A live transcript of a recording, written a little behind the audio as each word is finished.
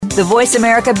the Voice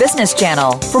America Business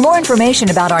Channel. For more information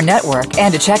about our network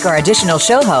and to check our additional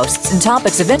show hosts and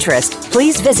topics of interest,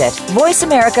 please visit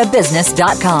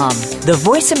voiceamericabusiness.com. The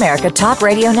Voice America Talk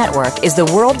Radio Network is the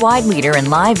worldwide leader in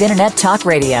live Internet talk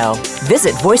radio.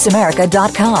 Visit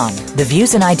voiceamerica.com. The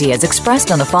views and ideas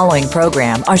expressed on the following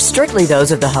program are strictly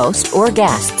those of the host or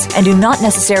guests and do not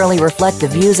necessarily reflect the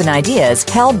views and ideas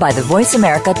held by the Voice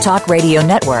America Talk Radio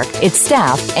Network, its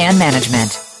staff, and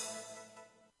management.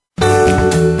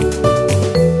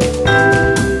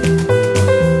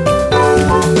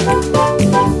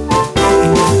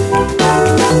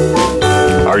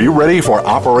 Are you ready for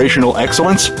operational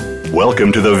excellence?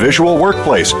 Welcome to the Visual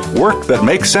Workplace, work that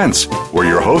makes sense, where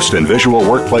your host and visual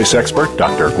workplace expert,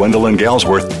 Dr. Gwendolyn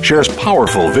Galsworth, shares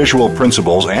powerful visual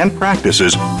principles and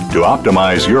practices to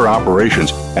optimize your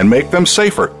operations and make them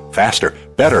safer, faster,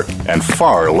 better, and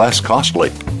far less costly.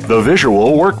 The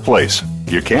Visual Workplace.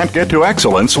 You can't get to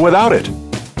excellence without it.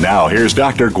 Now, here's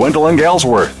Dr. Gwendolyn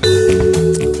Galsworth.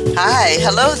 Hi,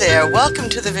 hello there. Welcome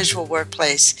to the Visual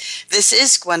Workplace. This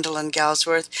is Gwendolyn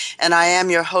Galsworth, and I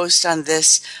am your host on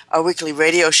this, our weekly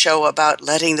radio show about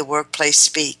letting the workplace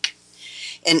speak.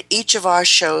 In each of our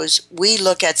shows, we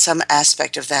look at some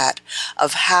aspect of that,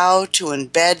 of how to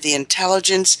embed the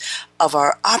intelligence of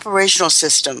our operational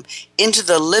system into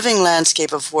the living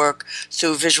landscape of work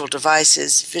through visual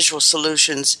devices, visual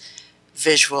solutions,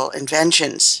 visual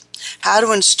inventions. How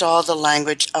to install the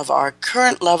language of our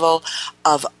current level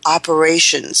of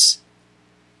operations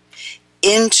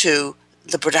into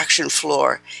the production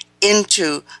floor,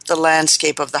 into the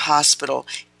landscape of the hospital,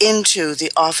 into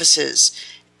the offices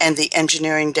and the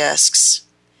engineering desks,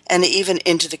 and even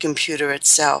into the computer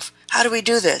itself. How do we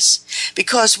do this?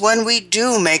 Because when we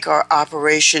do make our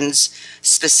operations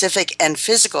specific and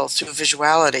physical through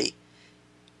visuality,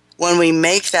 when we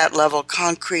make that level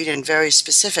concrete and very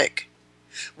specific,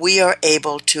 we are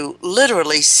able to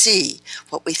literally see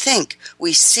what we think.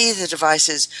 We see the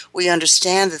devices. We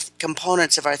understand the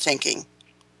components of our thinking.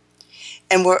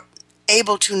 And we're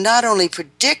able to not only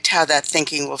predict how that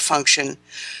thinking will function,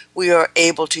 we are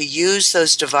able to use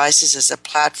those devices as a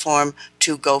platform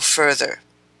to go further.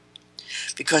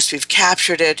 Because we've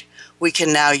captured it, we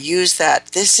can now use that.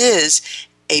 This is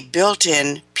a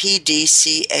built-in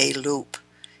PDCA loop.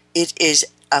 It is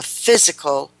a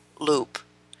physical loop.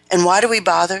 And why do we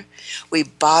bother? We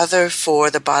bother for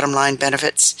the bottom line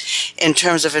benefits in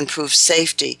terms of improved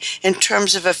safety, in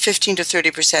terms of a 15 to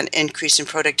 30% increase in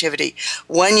productivity.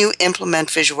 When you implement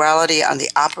visuality on the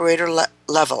operator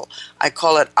level, I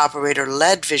call it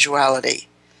operator-led visuality,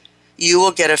 you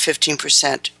will get a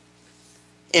 15%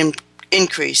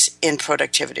 increase in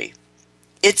productivity.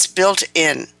 It's built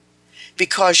in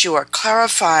because you are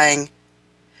clarifying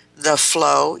the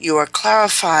flow, you are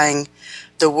clarifying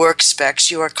the work specs,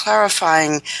 you are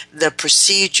clarifying the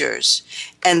procedures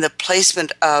and the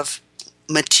placement of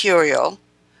material,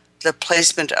 the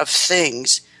placement of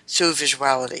things through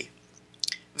visuality.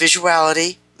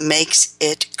 Visuality makes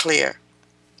it clear.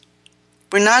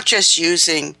 We're not just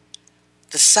using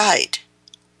the sight,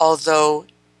 although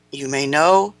you may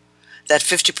know that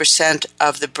 50%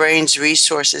 of the brain's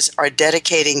resources are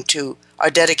dedicated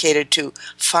to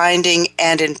finding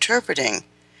and interpreting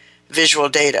visual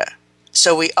data.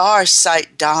 So we are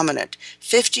sight dominant.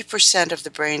 50% of the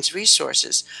brain's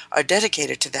resources are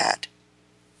dedicated to that.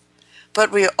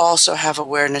 But we also have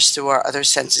awareness through our other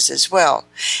senses as well.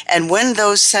 And when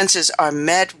those senses are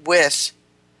met with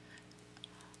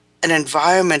an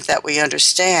environment that we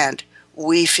understand,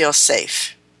 we feel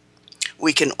safe.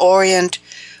 We can orient.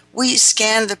 We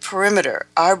scan the perimeter.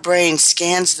 Our brain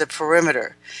scans the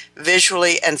perimeter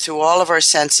visually and through all of our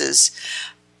senses.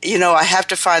 You know, I have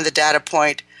to find the data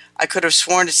point. I could have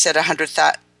sworn it said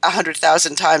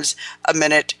 100,000 times a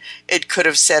minute. It could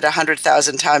have said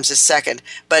 100,000 times a second.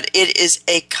 But it is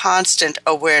a constant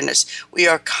awareness. We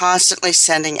are constantly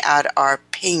sending out our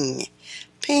ping,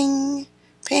 ping,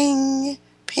 ping,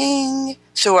 ping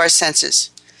through our senses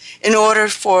in order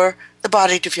for the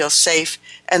body to feel safe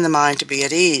and the mind to be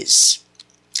at ease.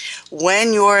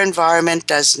 When your environment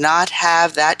does not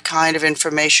have that kind of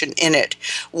information in it,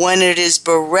 when it is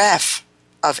bereft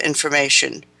of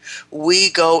information, we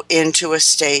go into a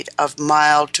state of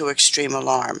mild to extreme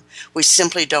alarm. We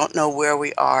simply don't know where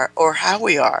we are or how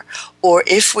we are or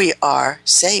if we are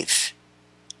safe.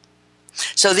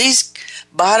 So these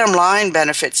bottom line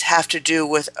benefits have to do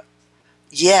with,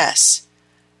 yes,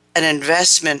 an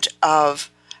investment of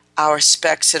our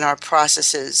specs and our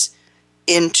processes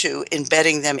into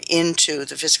embedding them into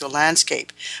the physical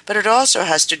landscape. But it also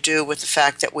has to do with the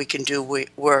fact that we can do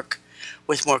work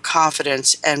with more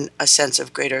confidence and a sense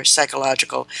of greater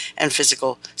psychological and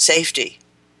physical safety.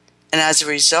 And as a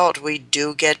result, we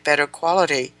do get better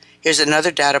quality. Here's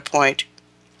another data point.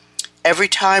 Every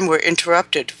time we're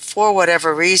interrupted, for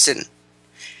whatever reason,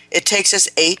 it takes us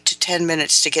 8 to 10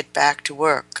 minutes to get back to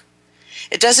work.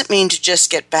 It doesn't mean to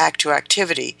just get back to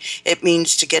activity. It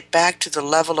means to get back to the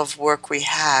level of work we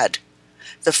had,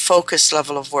 the focus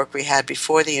level of work we had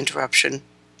before the interruption.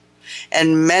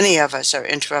 And many of us are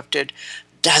interrupted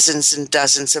dozens and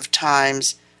dozens of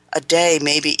times a day,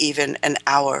 maybe even an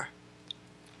hour.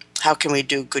 How can we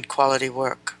do good quality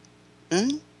work?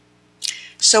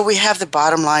 So we have the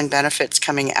bottom line benefits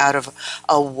coming out of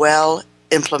a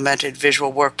well-implemented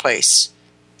visual workplace,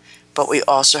 but we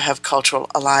also have cultural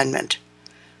alignment,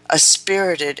 a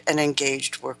spirited and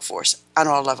engaged workforce on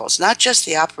all levels, not just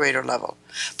the operator level,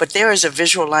 but there is a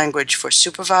visual language for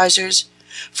supervisors,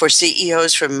 for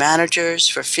CEOs, for managers,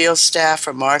 for field staff,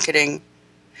 for marketing.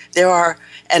 There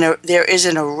is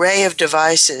an array of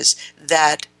devices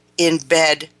that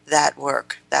embed that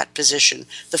work, that position,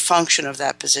 the function of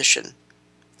that position.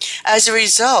 As a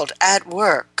result, at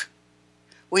work,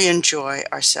 we enjoy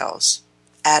ourselves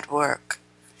at work,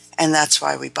 and that's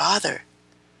why we bother.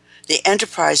 The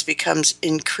enterprise becomes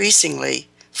increasingly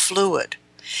fluid.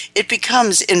 It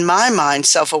becomes, in my mind,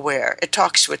 self-aware. It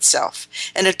talks to itself,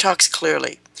 and it talks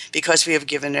clearly because we have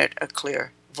given it a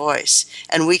clear voice,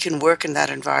 and we can work in that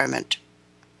environment.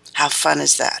 How fun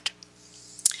is that?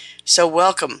 So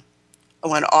welcome. I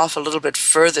went off a little bit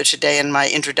further today in my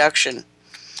introduction.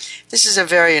 This is a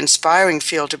very inspiring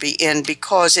field to be in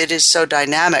because it is so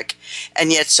dynamic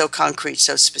and yet so concrete,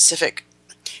 so specific,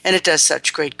 and it does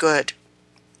such great good.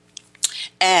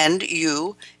 And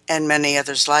you and many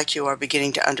others like you are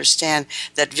beginning to understand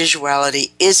that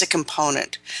visuality is a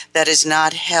component that is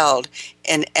not held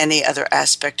in any other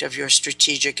aspect of your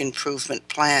strategic improvement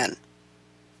plan.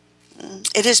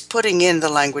 It is putting in the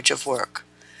language of work,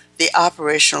 the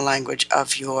operational language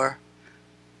of your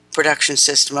production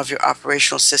system, of your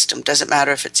operational system. Doesn't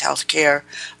matter if it's healthcare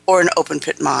or an open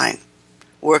pit mine.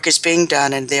 Work is being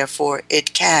done, and therefore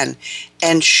it can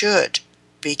and should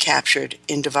be captured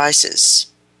in devices.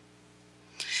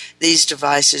 These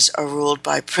devices are ruled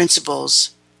by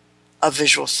principles of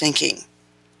visual thinking.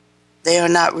 They are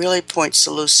not really point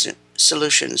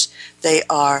solutions. They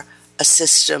are a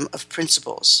system of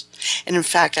principles. And in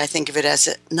fact, I think of it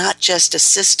as not just a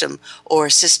system or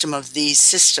a system of these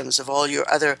systems, of all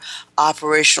your other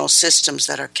operational systems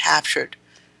that are captured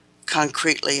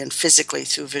concretely and physically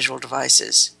through visual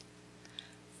devices.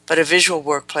 But a visual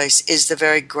workplace is the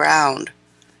very ground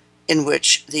in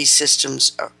which these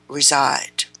systems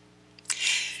reside.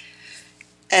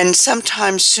 And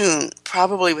sometime soon,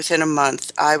 probably within a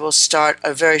month, I will start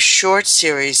a very short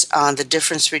series on the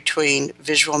difference between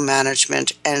visual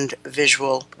management and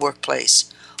visual workplace,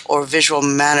 or visual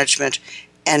management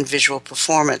and visual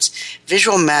performance.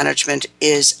 Visual management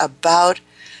is about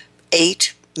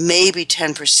 8, maybe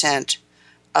 10%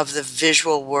 of the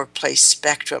visual workplace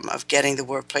spectrum of getting the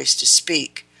workplace to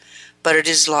speak, but it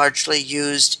is largely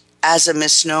used as a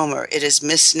misnomer. It is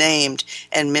misnamed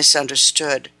and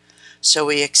misunderstood. So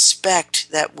we expect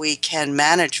that we can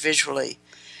manage visually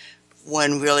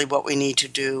when really what we need to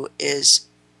do is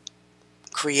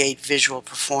create visual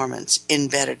performance,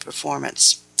 embedded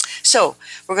performance. So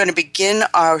we're going to begin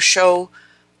our show,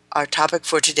 our topic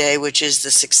for today, which is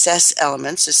the success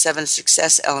elements, the 7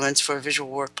 success elements for a Visual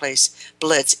Workplace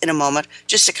Blitz, in a moment.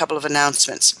 Just a couple of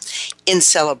announcements. In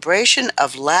celebration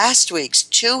of last week's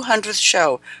 200th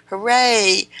show,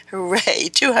 hooray, hooray,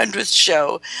 200th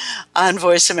show on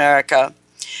Voice America,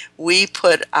 we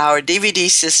put our DVD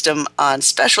system on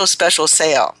special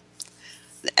sale.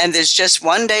 And there's just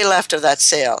one day left of that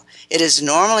sale. It is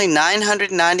normally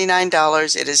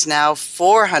 $999. It is now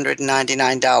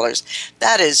 $499.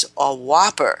 That is a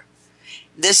whopper.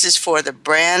 This is for the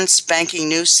brand spanking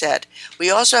new set. We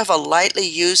also have a lightly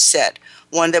used set,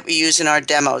 one that we use in our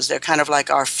demos. They're kind of like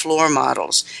our floor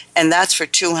models, and that's for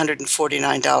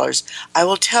 $249. I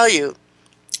will tell you,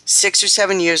 6 or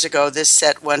 7 years ago, this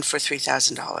set went for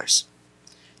 $3,000.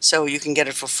 So you can get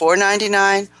it for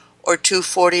 $499 or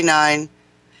 $249.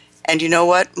 And you know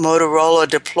what? Motorola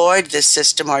deployed this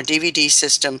system, our DVD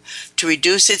system, to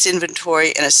reduce its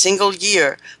inventory in a single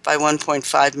year by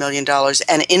 $1.5 million.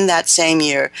 And in that same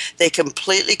year, they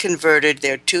completely converted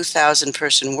their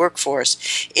 2,000-person workforce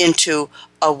into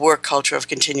a work culture of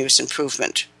continuous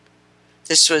improvement.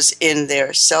 This was in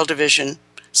their cell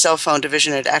phone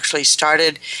division. It actually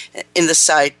started in the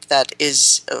site that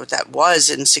was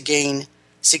in Seguin,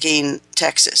 Seguin,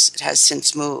 Texas. It has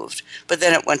since moved, but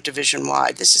then it went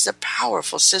division-wide. This is a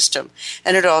powerful system,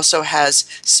 and it also has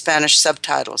Spanish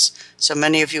subtitles. So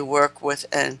many of you work with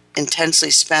an intensely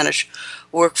Spanish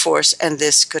workforce, and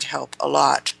this could help a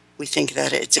lot. We think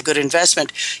that it's a good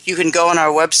investment. You can go on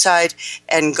our website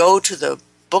and go to the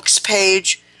books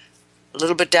page. A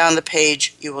little bit down the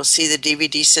page, you will see the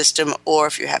DVD system, or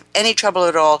if you have any trouble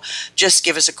at all, just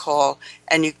give us a call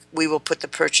and we will put the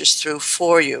purchase through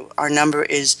for you. Our number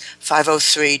is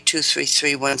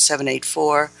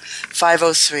 503-233-1784,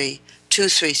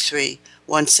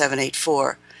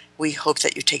 503-233-1784. We hope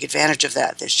that you take advantage of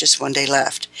that. There's just one day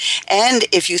left. And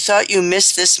if you thought you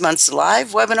missed this month's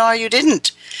live webinar, you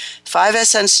didn't.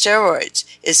 5S on Steroids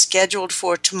is scheduled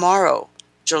for tomorrow,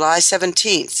 July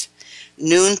 17th.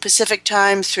 Noon Pacific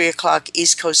Time, 3 o'clock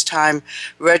East Coast Time.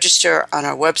 Register on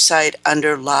our website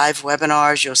under live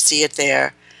webinars. You'll see it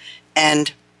there.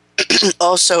 And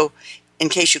also, in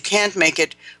case you can't make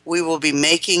it, we will be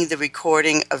making the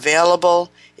recording available.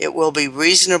 It will be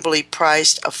reasonably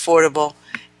priced, affordable,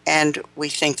 and we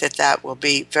think that that will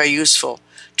be very useful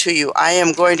to you. I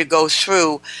am going to go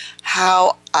through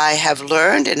how I have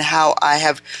learned and how I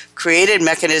have created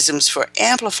mechanisms for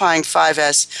amplifying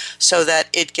 5S so that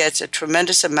it gets a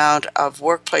tremendous amount of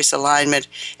workplace alignment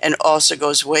and also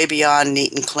goes way beyond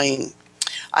neat and clean.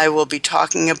 I will be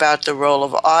talking about the role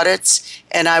of audits,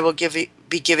 and I will be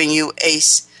giving you a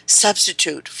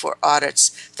substitute for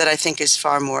audits that I think is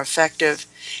far more effective,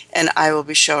 and I will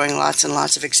be showing lots and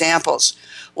lots of examples.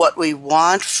 What we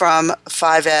want from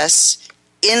 5S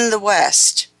in the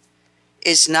West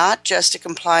is not just a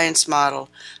compliance model.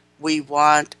 We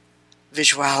want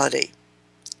visuality.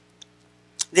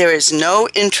 There is no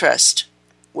interest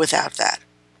without that.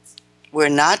 We're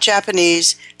not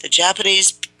Japanese.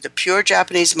 The pure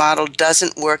Japanese model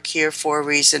doesn't work here for a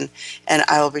reason, and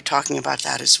I will be talking about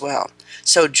that as well.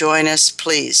 So join us,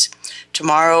 please.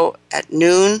 Tomorrow at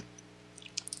noon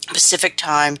Pacific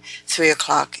Time, 3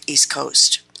 o'clock East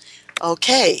Coast.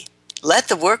 Okay, let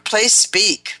the workplace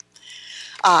speak.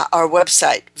 Our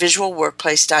website,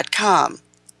 visualworkplace.com,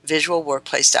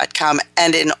 visualworkplace.com.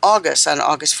 And in August, on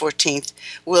August 14th,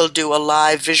 we'll do a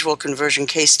live visual conversion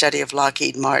case study of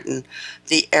Lockheed Martin,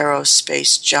 the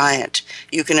aerospace giant.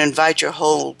 You can invite your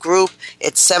whole group.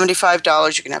 It's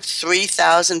 $75. You can have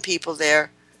 3,000 people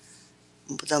there.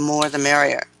 The more, the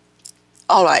merrier.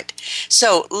 All right,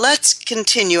 so let's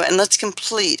continue and let's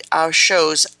complete our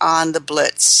shows on the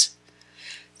Blitz.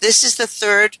 This is the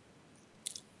third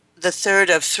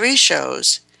of 3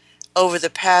 shows. Over the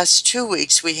past 2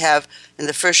 weeks, we have, in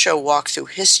the first show, walked through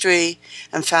history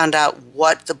and found out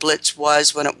what the Blitz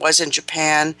was when it was in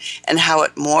Japan and how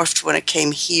it morphed when it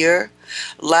came here.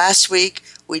 Last week,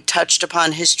 we touched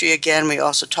upon history again. We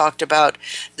also talked about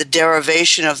the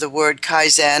derivation of the word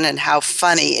Kaizen and how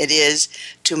funny it is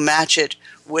to match it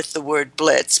with the word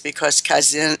Blitz, because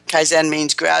Kaizen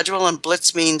means gradual and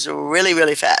Blitz means really,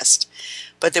 really fast.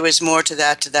 But there was more to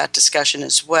that discussion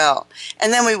as well.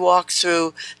 And then we walked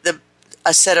through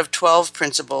a set of 12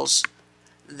 principles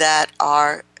that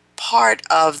are part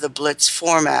of the Blitz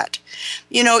format.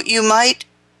 You know, you might,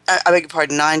 I beg your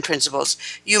pardon, 9 principles.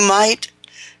 You might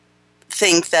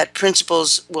think that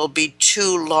principles will be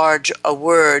too large a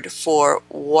word for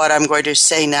what I'm going to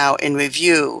say now in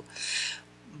review.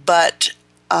 But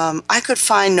I could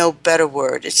find no better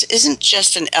word. It isn't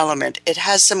just an element. It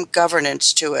has some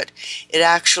governance to it. It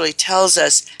actually tells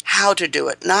us how to do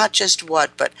it, not just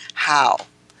what, but how.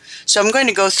 So I'm going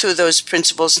to go through those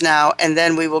principles now, and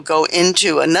then we will go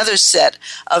into another set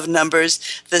of numbers,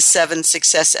 the 7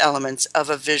 success elements of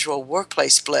a Visual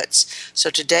Workplace Blitz. So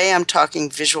today I'm talking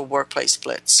Visual Workplace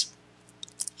Blitz.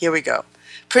 Here we go.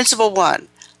 Principle 1,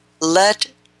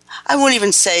 I won't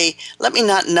even say, let me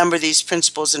not number these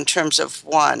principles in terms of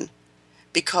 1,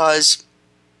 because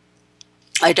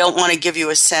I don't want to give you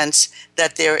a sense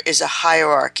that there is a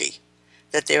hierarchy,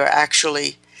 that they are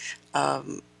actually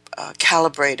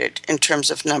calibrated in terms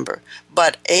of number.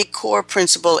 But a core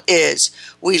principle is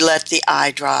we let the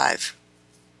eye drive.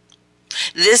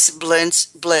 This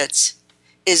blitz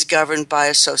is governed by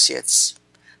associates,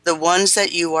 the ones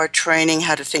that you are training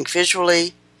how to think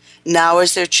visually. Now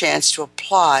is their chance to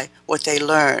apply what they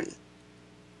learn.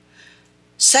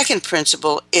 Second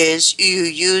principle is you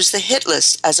use the hit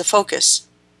list as a focus.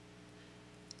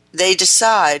 They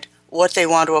decide what they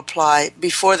want to apply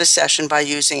before the session by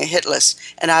using a hit list,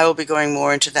 and I will be going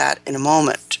more into that in a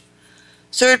moment.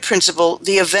 Third principle,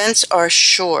 the events are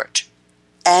short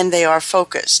and they are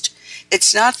focused.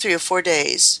 It's not 3 or 4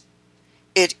 days.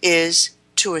 It is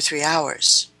 2 or 3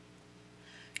 hours.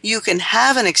 You can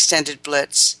have an extended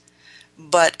blitz,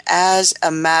 but as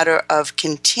a matter of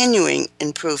continuing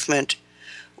improvement,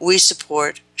 we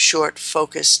support short,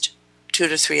 focused 2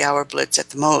 to 3 hour blitz at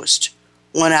the most.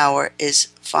 1 hour is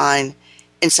fine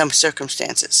in some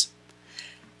circumstances.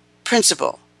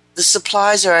 Principle: the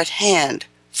supplies are at hand,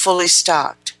 fully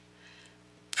stocked.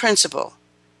 Principle: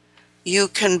 you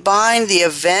combine the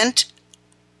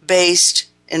event-based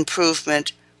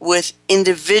improvement with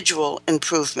individual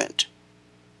improvement.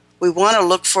 We want to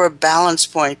look for a balance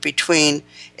point between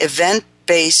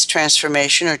event-based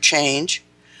transformation or change,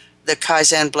 the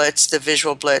Kaizen Blitz, the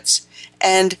Visual Blitz,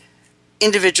 and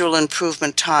individual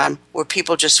improvement time where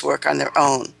people just work on their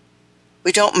own.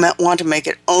 We don't want to make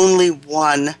it only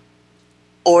one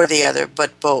or the other,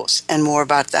 but both, and more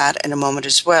about that in a moment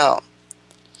as well.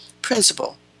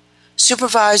 Principle: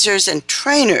 supervisors and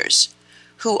trainers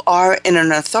who are in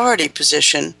an authority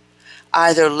position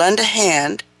either lend a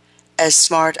hand as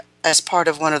part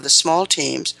of one of the small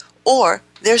teams, or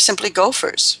they're simply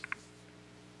gophers.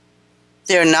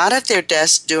 They're not at their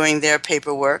desk doing their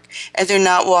paperwork, and they're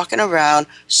not walking around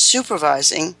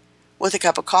supervising with a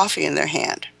cup of coffee in their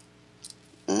hand.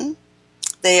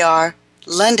 They are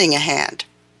lending a hand,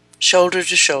 shoulder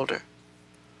to shoulder.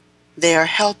 They are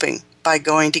helping by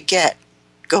going to get.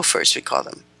 Gophers, we call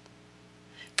them.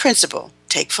 Principle: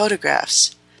 take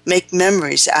photographs. Make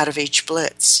memories out of each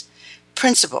blitz.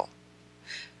 Principle: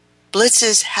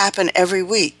 blitzes happen every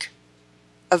week.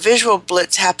 A visual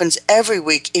blitz happens every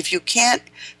week. If you can't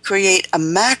create a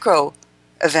macro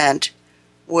event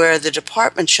where the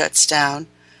department shuts down,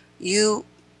 you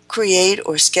create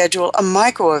or schedule a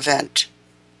micro event,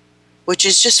 which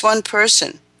is just one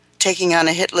person taking on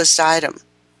a hit list item,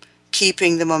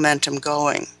 keeping the momentum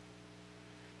going,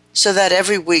 so that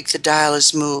every week the dial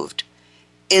is moved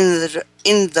in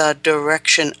the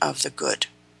direction of the good.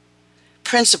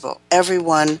 Principle: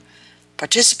 everyone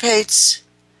participates,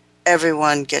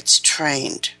 everyone gets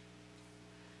trained.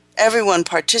 Everyone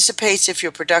participates if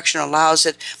your production allows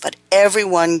it, but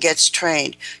everyone gets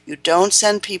trained. You don't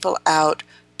send people out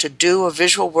to do a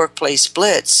visual workplace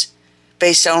blitz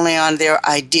based only on their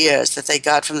ideas that they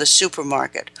got from the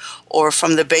supermarket or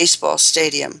from the baseball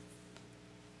stadium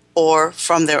or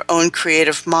from their own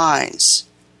creative minds.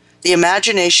 The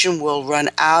imagination will run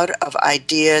out of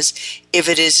ideas if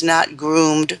it is not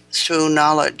groomed through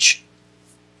knowledge.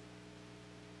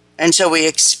 And so we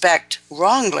expect,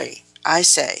 wrongly, I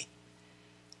say,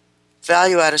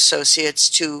 value-add associates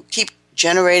to keep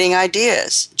generating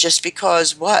ideas just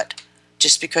because what?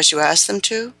 Just because you ask them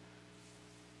to?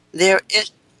 There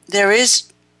is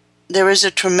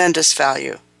a tremendous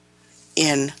value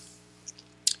in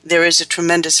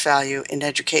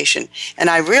education. And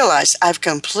I realize I've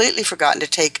completely forgotten to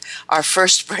take our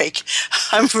first break.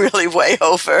 I'm really way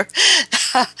over.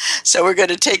 So we're going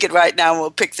to take it right now and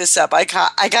we'll pick this up. I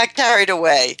got carried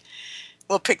away.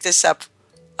 We'll pick this up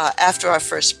after our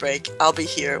first break. I'll be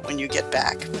here when you get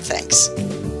back. Thanks.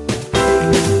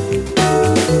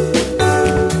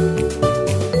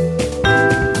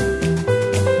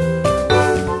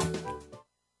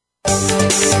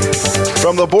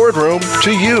 From the boardroom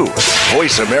to you,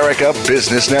 Voice America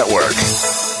Business Network.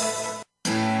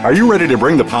 Are you ready to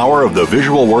bring the power of the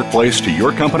visual workplace to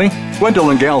your company?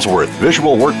 Gwendolyn Galsworth,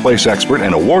 visual workplace expert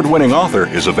and award-winning author,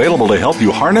 is available to help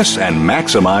you harness and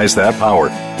maximize that power.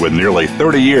 With nearly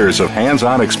 30 years of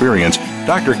hands-on experience,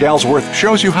 Dr. Galsworth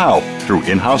shows you how through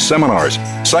in-house seminars,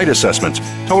 site assessments,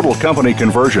 total company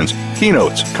conversions,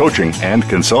 keynotes, coaching, and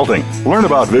consulting. Learn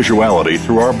about visuality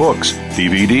through our books,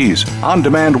 DVDs,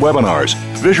 on-demand webinars,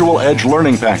 visual edge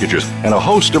learning packages, and a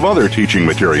host of other teaching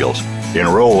materials.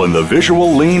 Enroll in the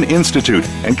Visual Lean Institute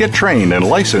and get trained and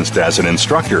licensed as an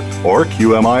instructor or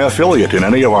QMI affiliate in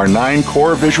any of our 9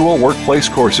 core visual workplace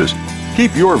courses.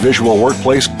 Keep your visual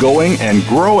workplace going and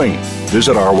growing.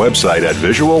 Visit our website at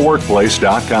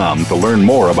visualworkplace.com to learn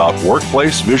more about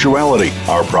workplace visuality,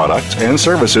 our products and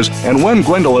services, and when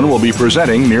Gwendolyn will be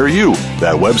presenting near you.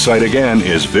 That website again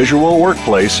is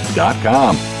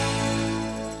visualworkplace.com.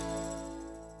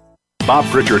 Bob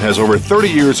Pritchard has over 30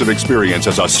 years of experience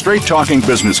as a straight-talking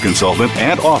business consultant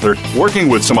and author working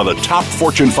with some of the top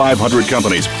Fortune 500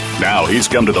 companies. Now he's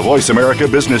come to the Voice America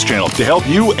Business Channel to help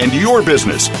you and your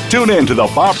business. Tune in to the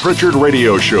Bob Pritchard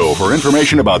Radio Show for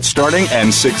information about starting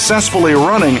and successfully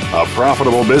running a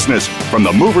profitable business. From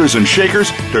the movers and shakers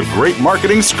to great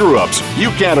marketing screw-ups, you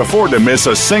can't afford to miss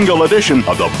a single edition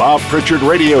of the Bob Pritchard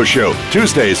Radio Show.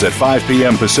 Tuesdays at 5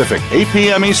 p.m. Pacific, 8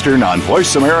 p.m. Eastern on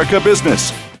Voice America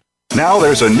Business. Now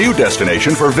there's a new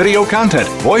destination for video content,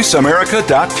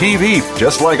 voiceamerica.tv.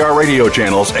 Just like our radio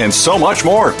channels and so much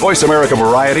more. Voice America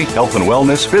Variety, Health and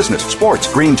Wellness, Business, Sports,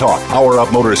 Green Talk, Power Up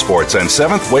Motorsports, and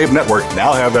Seventh Wave Network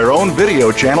now have their own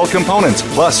video channel components.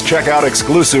 Plus, check out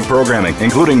exclusive programming,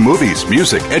 including movies,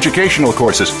 music, educational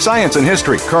courses, science and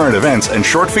history, current events, and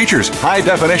short features.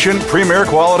 High-definition, premier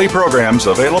quality programs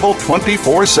available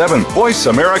 24/7.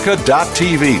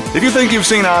 VoiceAmerica.tv. If you think you've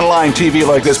seen online TV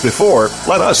like this before,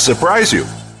 let us surprise you.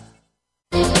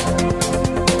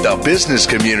 The business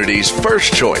community's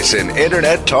first choice in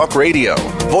Internet Talk Radio.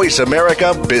 Voice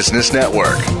America Business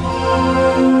Network.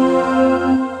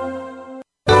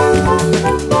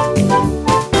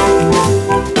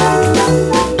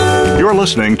 You're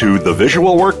listening to The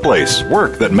Visual Workplace,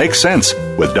 Work That Makes Sense,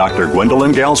 with Dr.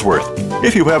 Gwendolyn Galsworth.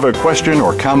 If you have a question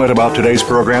or comment about today's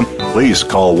program, please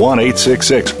call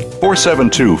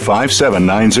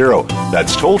 1-866-472-5790.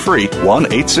 That's toll-free,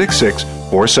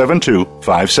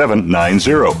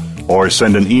 1-866-472-5790. Or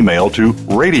send an email to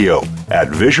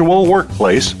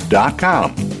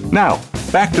radio@visualworkplace.com. Now,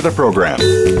 back to the program.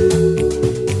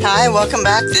 Hi, welcome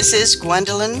back. This is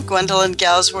Gwendolyn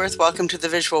Galsworth. Welcome to the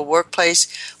Visual Workplace.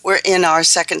 We're in our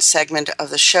second segment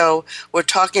of the show. We're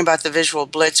talking about the Visual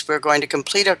Blitz. We're going to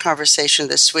complete our conversation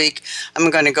this week. I'm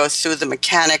going to go through the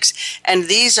mechanics, and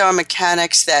these are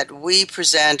mechanics that we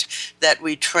present, that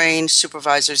we train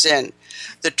supervisors in.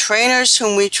 The trainers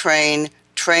whom we train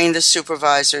the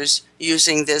supervisors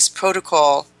using this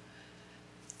protocol,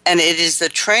 and it is the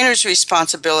trainer's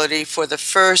responsibility for the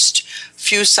first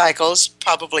few cycles,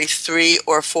 probably 3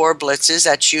 or 4 blitzes,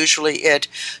 that's usually it,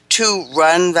 to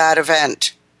run that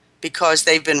event, because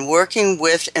they've been working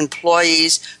with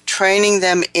employees, training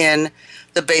them in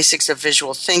the basics of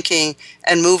visual thinking,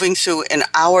 and moving through, in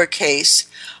our case,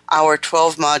 our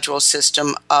 12-module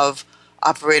system of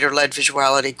operator-led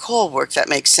visuality call work that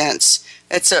makes sense.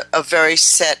 It's a very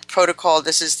set protocol.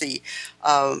 This is the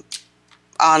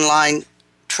online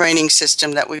training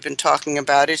system that we've been talking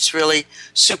about. It's really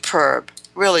superb,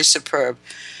 really superb.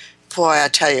 Boy, I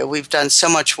tell you, we've done so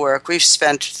much work. We've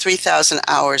spent 3,000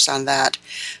 hours on that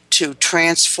to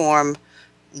transform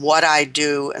what I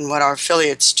do and what our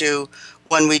affiliates do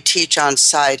when we teach on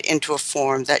site into a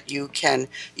form that you can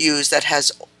use that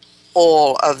has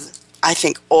all of, I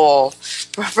think all,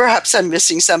 perhaps I'm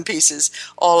missing some pieces,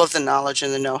 all of the knowledge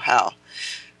and the know-how.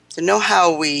 The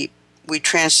know-how we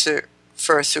transfer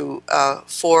through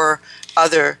 4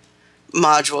 other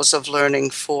modules of learning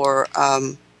for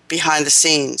behind the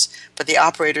scenes. But the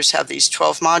operators have these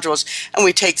 12 modules, and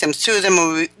we take them through them,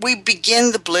 and we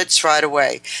begin the blitz right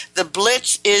away. The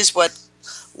blitz is what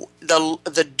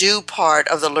the do part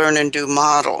of the learn and do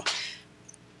model.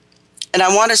 And I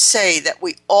want to say that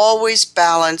we always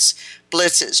balance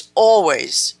blitzes,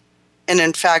 always. And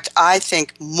in fact, I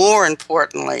think more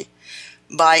importantly,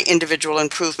 by individual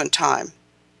improvement time.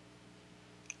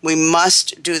 We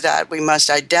must do that. We must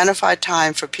identify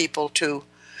time for people to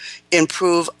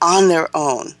improve on their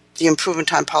own. The improvement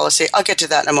time policy, I'll get to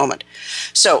that in a moment.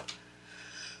 So,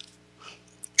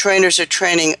 trainers are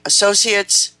training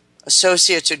associates.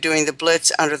 Associates are doing the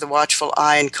blitz under the watchful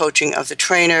eye and coaching of the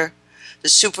trainer. The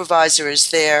supervisor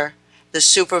is there. The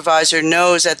supervisor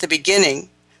knows at the beginning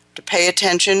to pay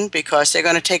attention because they're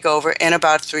going to take over in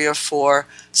about 3 or 4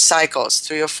 cycles,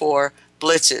 3 or 4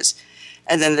 blitzes.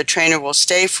 And then the trainer will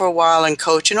stay for a while and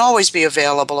coach and always be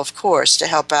available, of course, to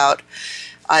help out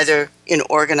either in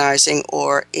organizing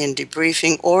or in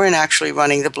debriefing or in actually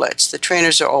running the blitz. The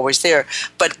trainers are always there,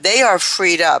 but they are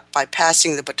freed up by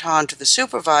passing the baton to the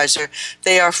supervisor.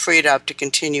 They are freed up to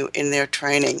continue in their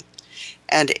training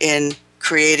and in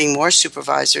creating more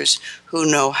supervisors who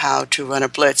know how to run a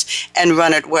blitz and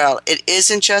run it well. It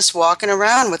isn't just walking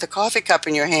around with a coffee cup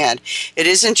in your hand. It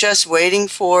isn't just waiting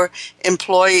for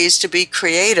employees to be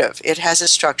creative. It has a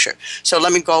structure. So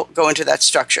let me go into that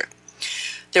structure.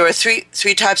 There are three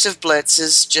types of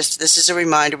blitzes. Just this is a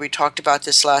reminder. We talked about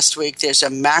this last week. There's a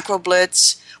macro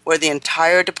blitz where the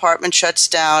entire department shuts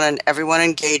down and everyone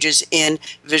engages in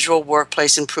visual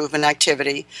workplace improvement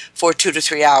activity for 2 to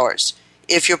 3 hours,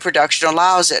 if your production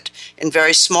allows it. In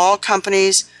very small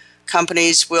companies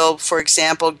will, for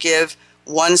example, give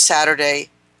 1 Saturday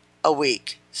a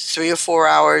week, 3 or 4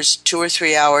 hours, 2 or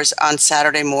 3 hours on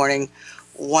Saturday morning,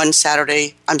 1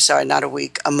 Saturday, not a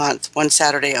week, a month, 1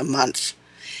 Saturday a month.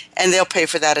 And they'll pay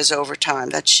for that as overtime.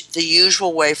 That's the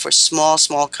usual way for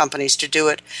small companies to do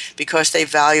it because they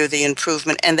value the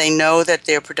improvement and they know that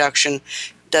their production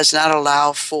does not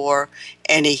allow for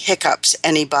any hiccups,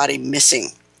 anybody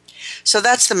missing. So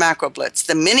that's the macro blitz.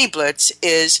 The mini blitz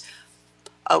is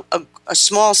a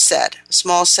small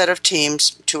set of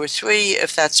teams, 2 or 3,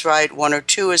 if that's right, 1 or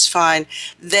 2 is fine.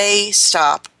 They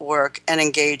stop work and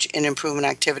engage in improvement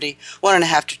activity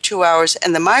 1.5 to 2 hours,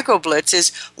 and the micro blitz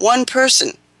is one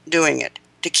person doing it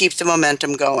to keep the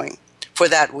momentum going for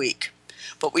that week.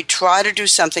 But we try to do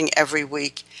something every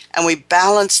week, and we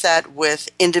balance that with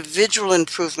individual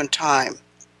improvement time.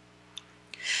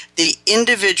 The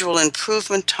individual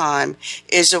improvement time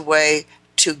is a way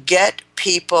to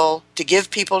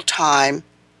give people time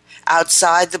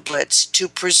outside the blitz to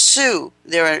pursue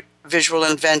their visual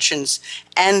inventions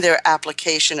and their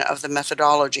application of the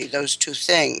methodology, those two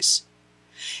things.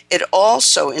 It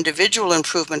also, individual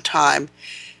improvement time,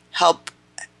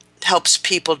 helps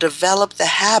people develop the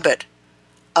habit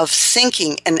of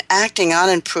thinking and acting on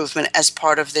improvement as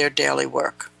part of their daily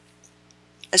work.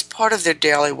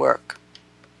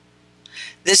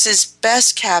 This is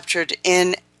best captured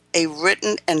in a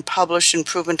written and published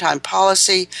improvement time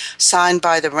policy signed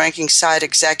by the ranking site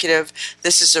executive.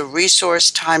 This is a resource.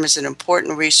 Time is an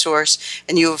important resource,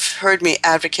 and you have heard me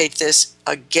advocate this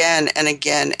again and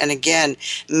again and again.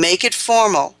 Make it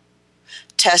formal,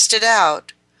 test it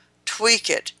out, tweak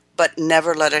it, but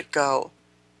never let it go.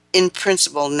 In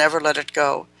principle, never let it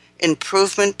go.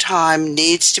 Improvement time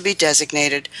needs to be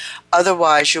designated,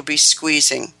 otherwise you'll be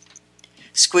squeezing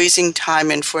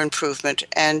time in for improvement,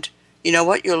 and you know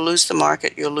what? You'll lose the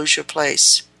market. You'll lose your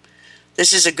place.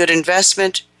 This is a good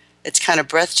investment. It's kind of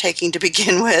breathtaking to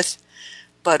begin with,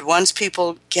 but once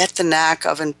people get the knack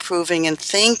of improving and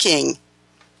thinking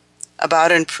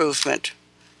about improvement,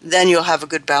 then you'll have a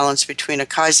good balance between a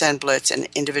Kaizen blitz and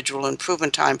individual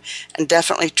improvement time, and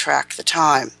definitely track the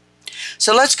time.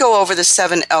 So let's go over the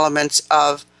 7 elements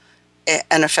of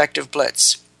an effective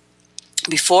blitz.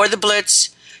 Before the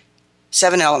blitz,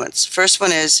 7 elements. First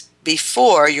one is,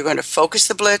 before, you're going to focus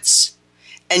the blitz,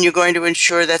 and you're going to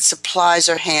ensure that supplies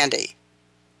are handy.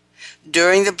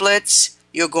 During the blitz,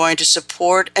 you're going to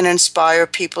support and inspire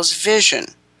people's vision.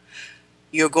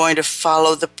 You're going to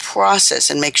follow the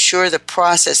process and make sure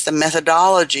the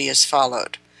methodology is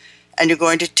followed. And you're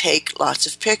going to take lots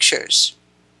of pictures.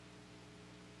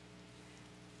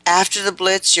 After the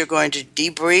blitz, you're going to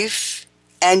debrief,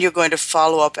 and you're going to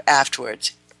follow up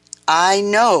afterwards. I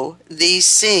know these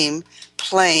seem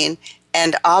plain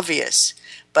and obvious,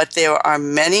 but there are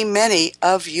many, many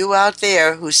of you out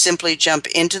there who simply jump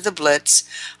into the blitz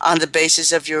on the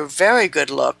basis of your very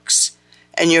good looks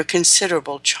and your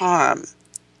considerable charm.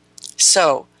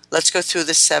 So, let's go through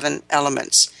the 7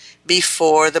 elements.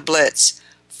 Before the blitz,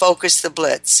 focus the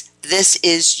blitz. This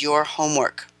is your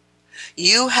homework.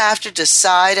 You have to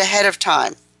decide ahead of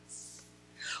time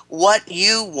what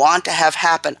you want to have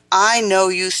happen. I know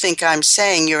you think I'm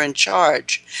saying you're in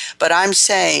charge, but I'm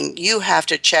saying you have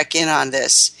to check in on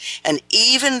this. And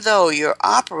even though your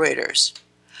operators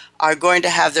are going to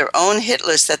have their own hit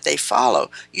list that they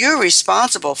follow, you're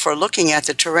responsible for looking at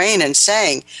the terrain and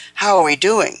saying, how are we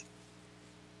doing?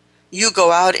 You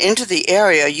go out into the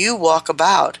area, you walk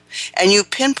about, and you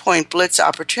pinpoint blitz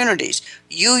opportunities.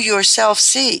 You yourself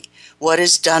see what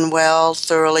is done well,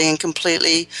 thoroughly, and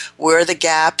completely. Where are the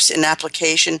gaps in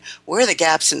application? Where are the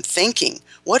gaps in thinking?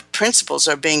 What principles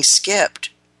are being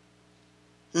skipped?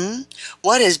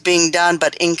 What is being done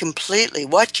but incompletely?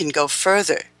 What can go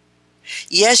further?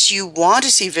 Yes, you want to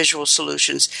see visual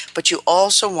solutions, but you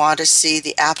also want to see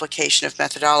the application of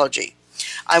methodology.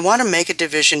 I want to make a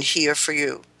division here for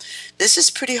you. This is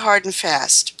pretty hard and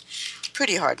fast.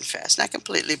 Pretty hard and fast. Not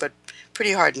completely, but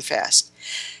pretty hard and fast.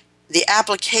 The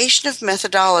application of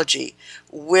methodology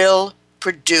will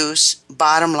produce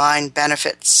bottom line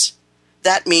benefits.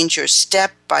 That means your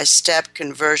step-by-step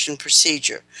conversion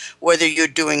procedure, whether you're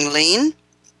doing lean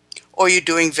or you're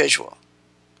doing visual.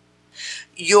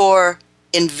 Your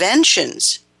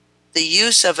inventions, the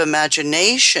use of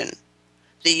imagination,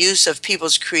 the use of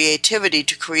people's creativity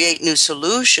to create new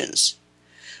solutions,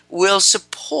 will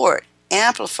support,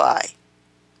 amplify,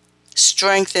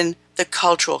 strengthen the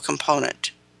cultural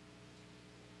component.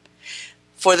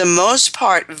 For the most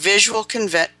part, visual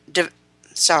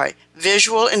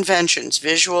inventions,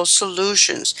 visual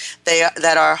solutions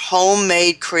that are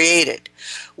homemade created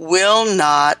will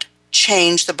not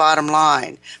change the bottom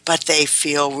line, but they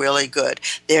feel really good.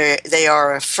 They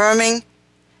are affirming,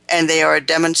 and they are a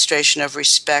demonstration of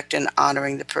respect and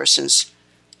honoring the person's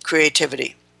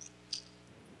creativity.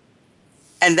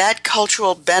 And that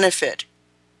cultural benefit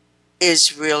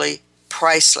is really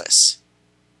priceless.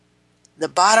 The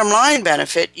bottom line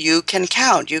benefit you can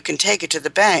count. You can take it to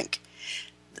the bank.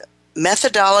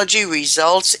 Methodology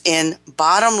results in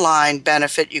bottom line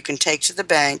benefit you can take to the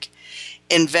bank.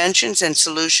 Inventions and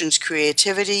solutions,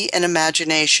 creativity and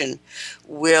imagination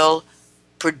will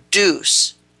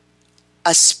produce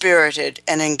a spirited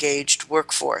and engaged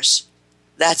workforce.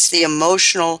 That's the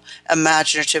emotional,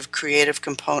 imaginative, creative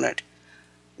component.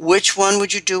 Which one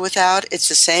would you do without? It's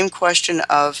the same question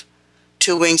of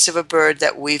two wings of a bird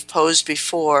that we've posed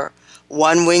before.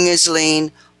 One wing is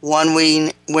lean, one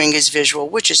wing is visual.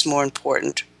 Which is more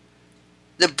important?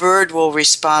 The bird will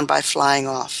respond by flying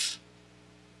off.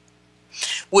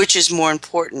 Which is more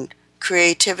important,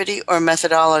 creativity or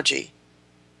methodology?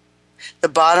 The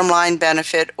bottom line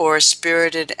benefit or a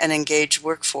spirited and engaged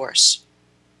workforce?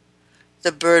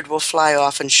 The bird will fly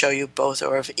off and show you both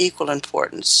are of equal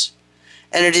importance.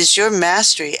 And it is your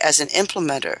mastery as an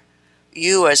implementer,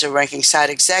 you as a ranking site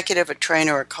executive, a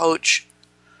trainer, a coach,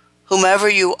 whomever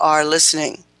you are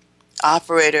listening,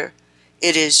 operator,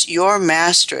 it is your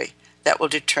mastery that will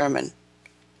determine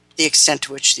the extent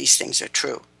to which these things are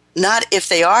true. Not if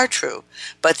they are true,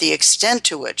 but the extent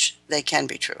to which they can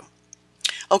be true.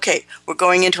 Okay, we're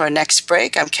going into our next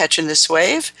break. I'm catching this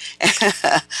wave.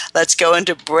 Let's go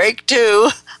into break 2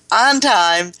 on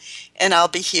time, and I'll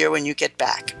be here when you get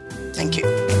back. Thank you.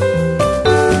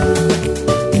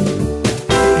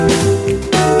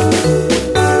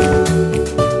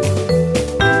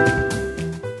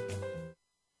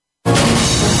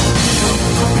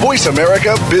 Voice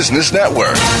America Business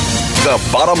Network, the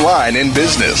bottom line in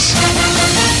business.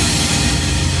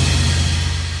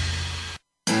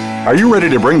 Are you ready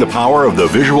to bring the power of the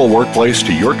visual workplace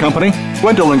to your company?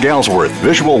 Gwendolyn Galsworth,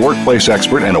 visual workplace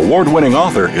expert and award-winning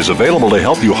author, is available to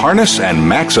help you harness and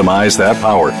maximize that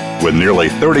power. With nearly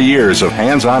 30 years of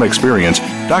hands-on experience,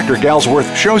 Dr.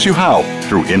 Galsworth shows you how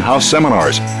through in-house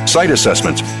seminars, site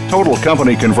assessments, total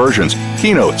company conversions,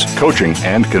 keynotes, coaching,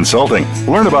 and consulting.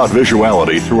 Learn about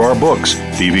visuality through our books,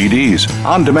 DVDs,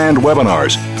 on-demand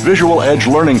webinars, Visual Edge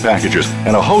learning packages,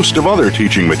 and a host of other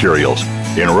teaching materials.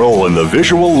 Enroll in the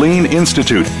Visual Lean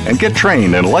Institute and get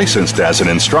trained and licensed as an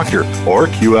instructor or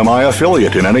QMI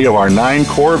affiliate in any of our 9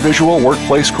 core visual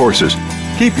workplace courses.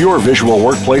 Keep your visual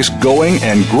workplace going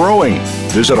and growing.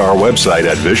 Visit our website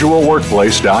at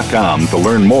visualworkplace.com to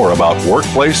learn more about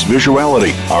workplace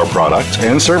visuality, our products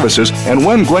and services, and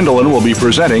when Gwendolyn will be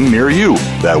presenting near you.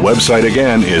 That website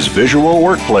again is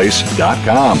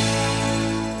visualworkplace.com.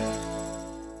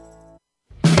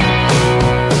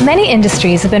 Many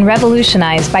industries have been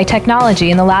revolutionized by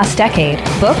technology in the last decade.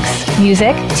 Books,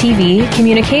 music, TV,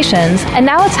 communications, and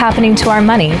now it's happening to our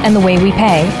money and the way we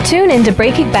pay. Tune in to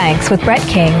Breaking Banks with Brett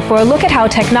King for a look at how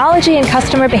technology and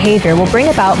customer behavior will bring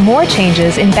about more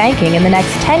changes in banking in the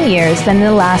next 10 years than in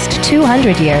the last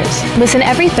 200 years. Listen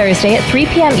every Thursday at 3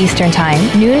 p.m. Eastern Time,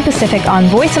 noon Pacific on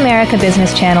Voice America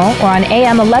Business Channel or on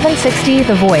AM 1160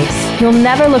 The Voice. You'll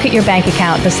never look at your bank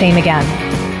account the same again.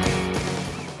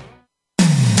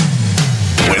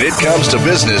 When it comes to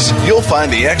business, you'll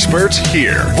find the experts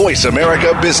here. Voice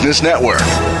America Business Network.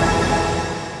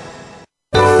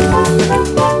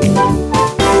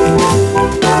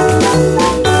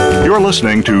 You're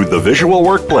listening to The Visual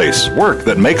Workplace, Work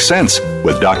That Makes Sense,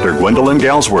 with Dr. Gwendolyn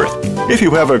Galsworth. If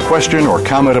you have a question or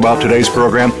comment about today's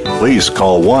program, please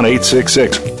call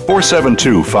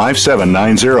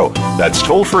 1-866-472-5790. That's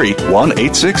toll free,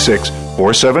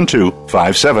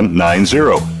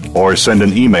 1-866-472-5790. Or send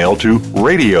an email to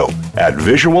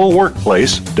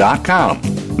radio@visualworkplace.com.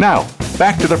 Now,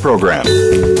 back to the program.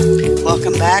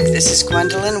 Welcome back. This is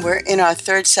Gwendolyn. We're in our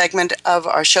third segment of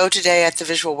our show today at the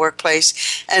Visual Workplace,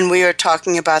 and we are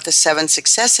talking about the 7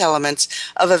 success elements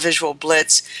of a visual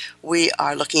blitz. We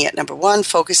are looking at number 1,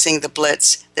 focusing the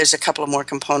blitz. There's a couple of more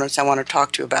components I want to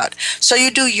talk to you about. So you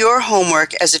do your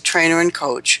homework as a trainer and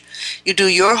coach. You do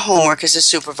your homework as a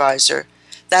supervisor.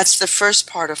 That's the first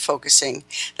part of focusing.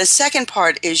 The second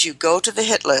part is you go to the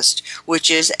hit list, which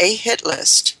is a hit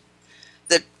list,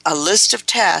 a list of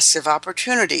tasks, of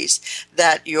opportunities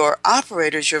that your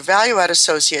operators, your value-add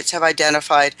associates have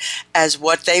identified as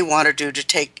what they want to do to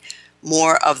take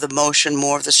more of the motion,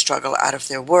 more of the struggle out of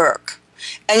their work.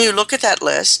 And you look at that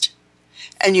list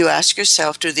and you ask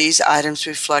yourself, do these items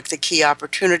reflect the key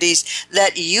opportunities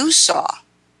that you saw?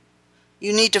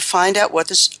 You need to find out what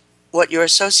your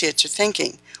associates are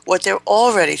thinking, what they're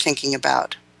already thinking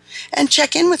about, and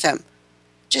check in with them.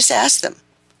 Just ask them,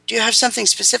 do you have something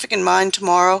specific in mind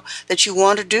tomorrow that you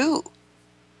want to do?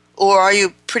 Or are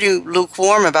you pretty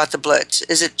lukewarm about the blitz?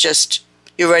 Is it just,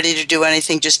 you're ready to do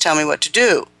anything, just tell me what to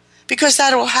do? Because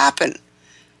that will happen.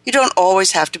 You don't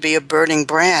always have to be a burning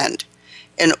brand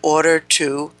in order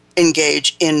to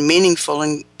engage in meaningful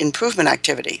improvement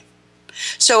activity.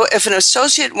 So if an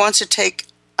associate wants to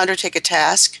undertake a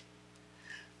task,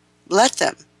 let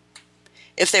them.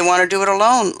 If they want to do it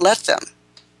alone, let them.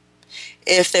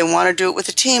 If they want to do it with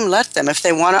a team, let them. If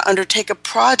they want to undertake a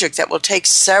project that will take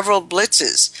several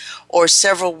blitzes or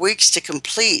several weeks to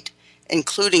complete,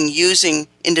 including using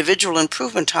individual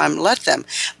improvement time, let them.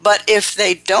 But if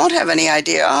they don't have any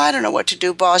idea, I don't know what to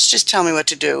do, boss, just tell me what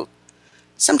to do.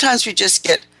 Sometimes we just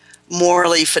get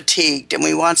morally fatigued and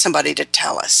we want somebody to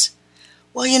tell us.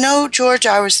 Well, George,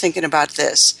 I was thinking about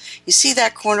this. You see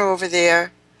that corner over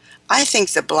there? I think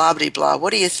the blah-blah-blah.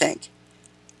 What do you think?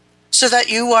 So that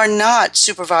you are not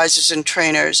supervisors and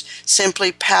trainers,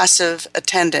 simply passive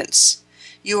attendants.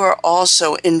 You are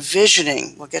also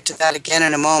envisioning, we'll get to that again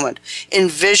in a moment,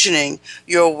 envisioning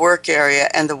your work area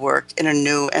and the work in a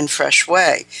new and fresh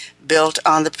way, built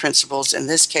on the principles, in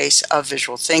this case, of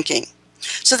visual thinking.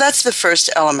 So that's the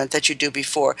first element that you do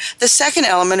before. The second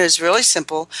element is really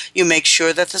simple. You make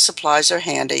sure that the supplies are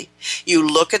handy. You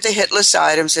look at the hit list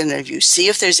items, and if you see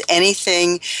if there's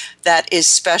anything that is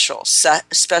special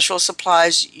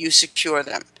supplies, you secure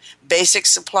them. Basic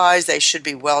supplies, they should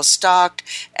be well stocked,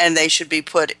 and they should be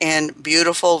put in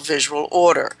beautiful visual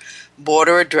order.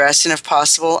 Border, address, and if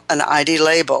possible, an ID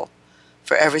label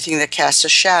for everything that casts a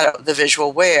shadow, the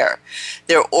visual where.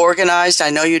 They're organized, I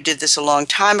know you did this a long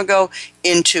time ago,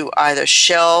 into either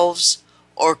shelves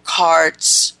or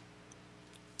carts.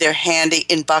 They're handy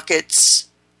in buckets.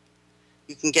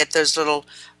 You can get those little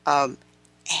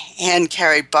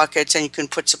hand-carried buckets and you can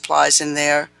put supplies in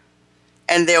there.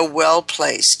 And they're well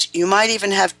placed. You might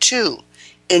even have two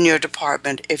in your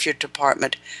department if your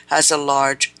department has a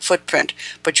large footprint.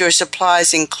 But your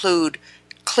supplies include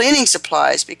cleaning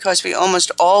supplies, because we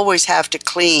almost always have to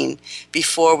clean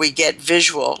before we get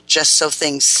visual, just so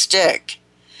things stick,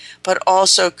 but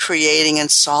also creating and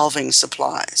solving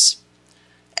supplies.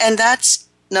 And that's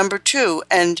number 2,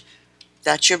 and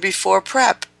that's your before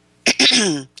prep.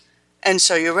 And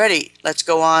so you're ready. Let's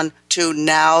go on to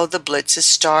now the blitz is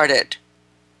started.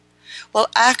 Well,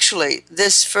 actually,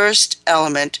 this first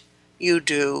element you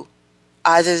do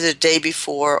either the day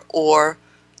before or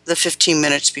the 15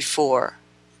 minutes before.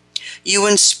 You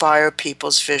inspire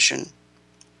people's vision.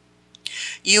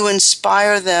 You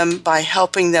inspire them by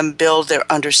helping them build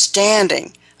their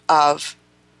understanding of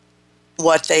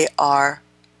what they are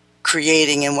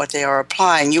creating and what they are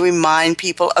applying. You remind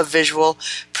people of visual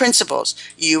principles.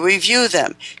 You review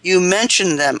them. You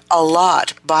mention them a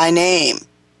lot by name.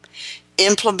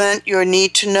 Implement your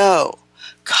need to know.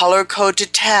 Color code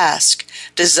to task.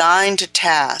 Design to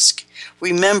task.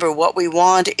 Remember, what we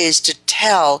want is to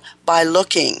tell by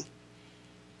looking.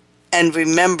 And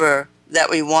remember that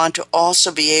we want to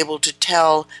also be able to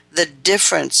tell the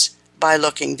difference by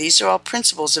looking. These are all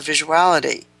principles of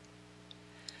visuality.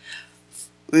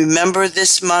 Remember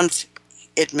this month,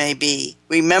 it may be.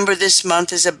 Remember this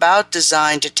month is about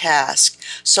design to task.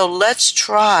 So let's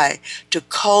try to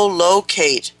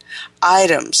co-locate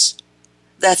items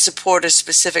that support a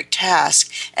specific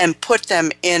task and put them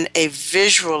in a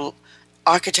visual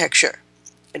architecture.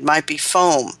 It might be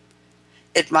foam.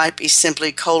 It might be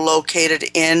simply co-located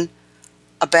in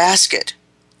a basket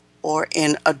or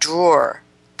in a drawer.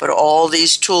 But all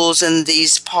these tools and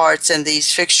these parts and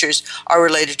these fixtures are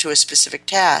related to a specific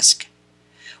task.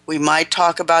 We might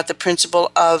talk about the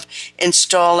principle of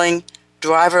installing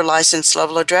driver license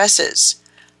level addresses.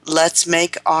 Let's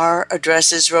make our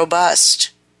addresses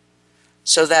robust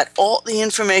so that all the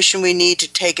information we need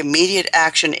to take immediate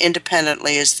action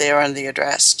independently is there on the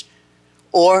address.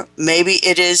 Or maybe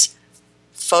it is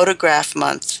photograph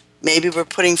month. Maybe we're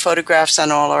putting photographs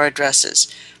on all our addresses,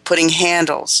 putting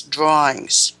handles,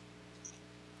 drawings.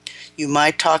 You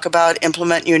might talk about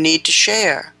implement your need to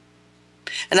share.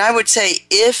 And I would say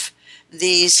if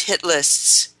these hit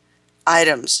lists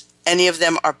items, any of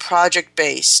them are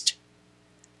project-based,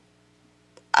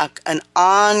 an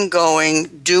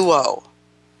ongoing duo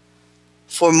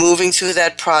for moving through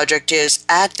that project is,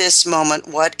 at this moment,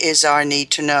 what is our need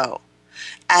to know?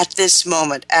 At this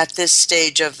moment, at this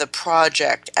stage of the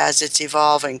project, as it's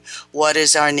evolving, what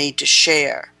is our need to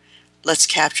share? Let's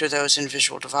capture those in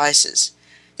visual devices.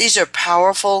 These are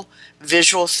powerful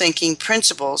visual thinking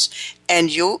principles,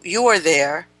 and you are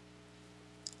there,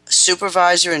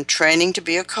 supervisor in training to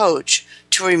be a coach,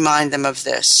 to remind them of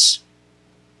this.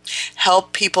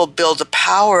 Help people build the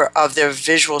power of their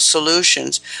visual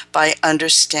solutions by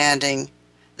understanding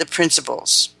the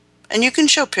principles. And you can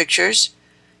show pictures.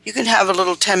 You can have a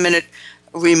little 10-minute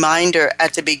reminder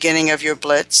at the beginning of your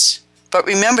blitz. But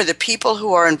remember, the people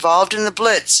who are involved in the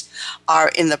blitz are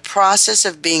in the process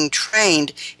of being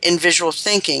trained in visual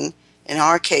thinking, in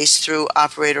our case through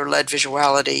operator-led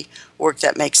visuality, work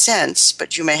that makes sense,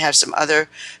 but you may have some other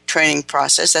training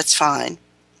process, that's fine.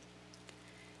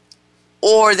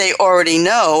 or they already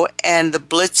know, and the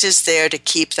Blitz is there to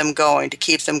keep them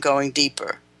going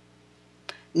deeper.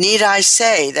 Need I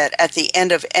say that at the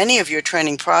end of any of your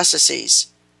training processes,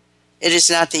 it is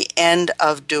not the end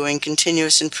of doing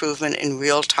continuous improvement in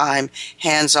real time,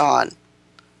 hands-on,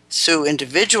 through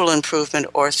individual improvement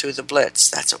or through the Blitz.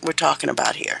 That's what we're talking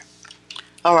about here.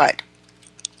 All right.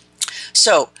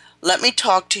 So let me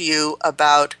talk to you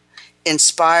about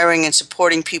inspiring and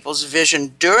supporting people's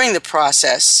vision during the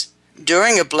process,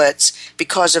 during a Blitz,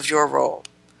 because of your role.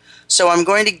 So I'm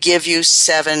going to give you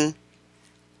 7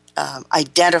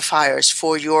 identifiers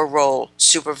for your role,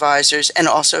 supervisors, and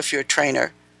also if you're a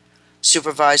trainer,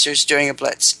 supervisors during a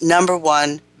Blitz. Number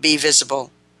 1, be visible.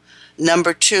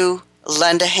 Number 2,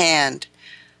 lend a hand.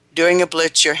 During a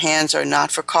Blitz, your hands are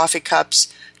not for coffee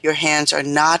cups. Your hands are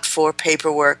not for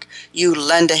paperwork. You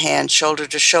lend a hand shoulder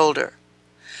to shoulder.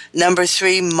 Number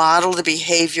 3, model the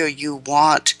behavior you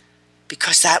want,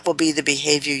 because that will be the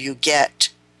behavior you get.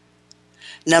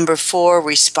 Number 4,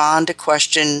 respond to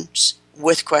questions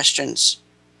with questions.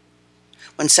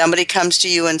 When somebody comes to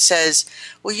you and says,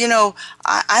 well,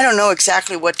 I don't know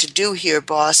exactly what to do here,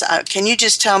 boss. Can you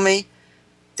just tell me?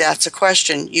 That's a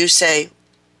question. You say,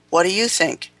 what do you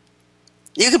think?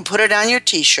 You can put it on your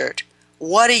T-shirt.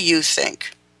 What do you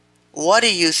think? What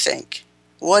do you think?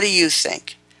 What do you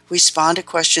think? Respond to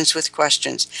questions with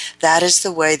questions. That is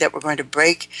the way that we're going to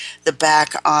break the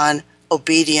back on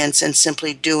obedience and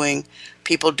simply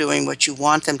people doing what you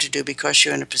want them to do because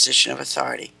you're in a position of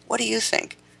authority. What do you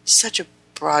think? Such a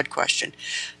broad question.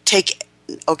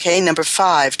 Number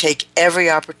 5, take every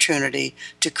opportunity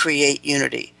to create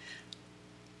unity.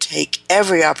 Take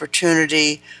every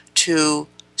opportunity to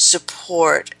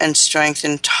support and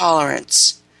strengthen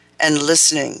tolerance and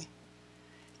listening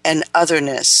and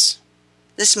otherness.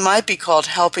 This might be called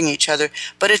helping each other,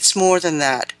 but it's more than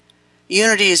that.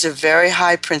 Unity is a very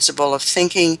high principle of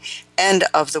thinking and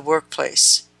of the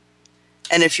workplace.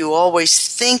 And if you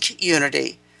always think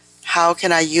unity, how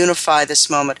can I unify this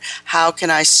moment? How can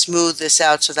I smooth this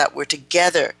out so that we're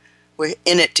together? We're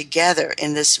in it together,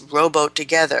 in this rowboat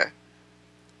together.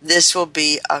 This will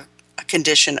be a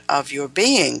condition of your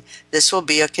being. This will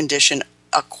be a condition,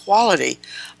 a quality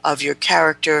of your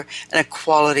character and a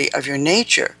quality of your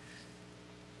nature.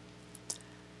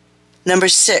 Number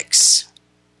 6,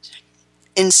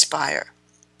 inspire.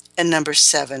 And number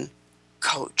 7,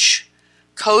 coach.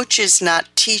 Coach is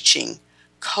not teaching.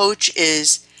 Coach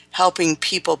is helping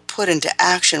people put into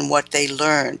action what they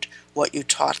learned, what you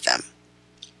taught them.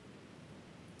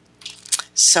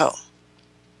 So,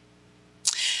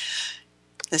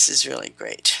 this is really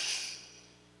great.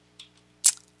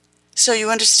 So you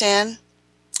understand?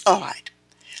 All right.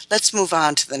 Let's move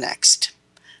on to the next.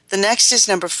 The next is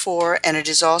number 4, and it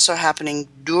is also happening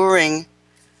during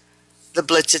the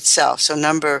Blitz itself. So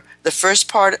the first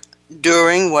part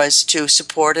during was to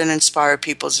support and inspire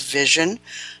people's vision.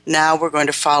 Now we're going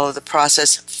to follow the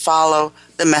process, follow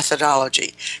the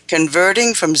methodology.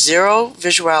 Converting from zero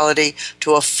visuality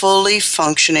to a fully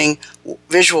functioning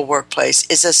visual workplace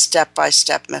is a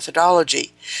step-by-step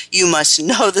methodology. You must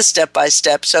know the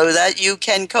step-by-step so that you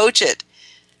can coach it.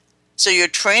 So your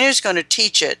trainer is going to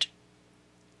teach it,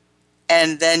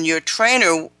 and then your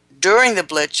trainer during the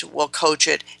Blitz will coach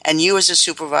it, and you as a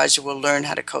supervisor will learn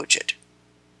how to coach it.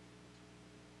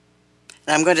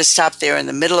 And I'm going to stop there in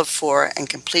the middle of 4 and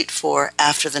complete 4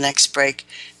 after the next break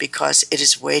because it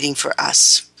is waiting for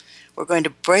us. We're going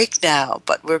to break now,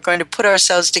 but we're going to put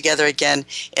ourselves together again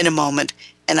in a moment,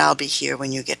 and I'll be here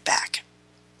when you get back.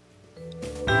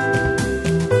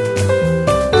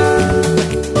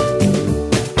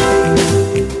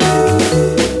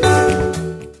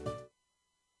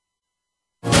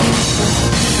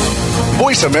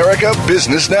 Voice America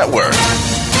Business Network,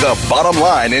 the bottom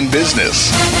line in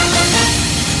business.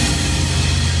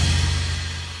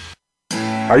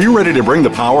 Are you ready to bring the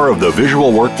power of the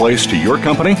visual workplace to your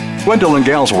company? Gwendolyn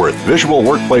Galsworth, visual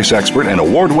workplace expert and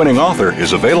award-winning author,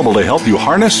 is available to help you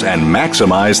harness and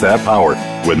maximize that power.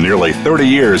 With nearly 30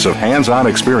 years of hands-on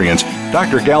experience,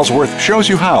 Dr. Galsworth shows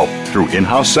you how through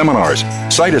in-house seminars,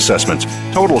 site assessments,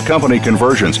 total company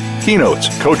conversions, keynotes,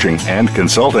 coaching, and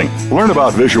consulting. Learn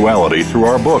about visuality through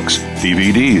our books,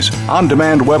 DVDs,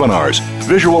 on-demand webinars,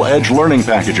 Visual Edge learning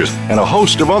packages, and a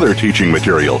host of other teaching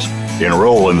materials.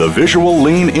 Enroll in the Visual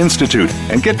Lean Institute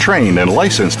and get trained and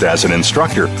licensed as an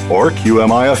instructor or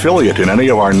QMI affiliate in any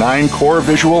of our 9 core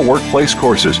visual workplace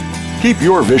courses. Keep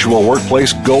your visual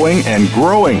workplace going and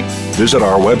growing. Visit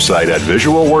our website at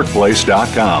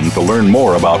visualworkplace.com to learn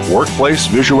more about workplace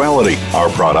visuality, our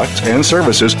products and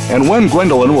services, and when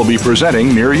Gwendolyn will be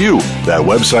presenting near you. That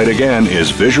website again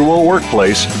is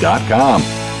visualworkplace.com.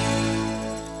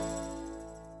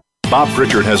 Bob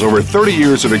Pritchard has over 30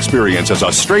 years of experience as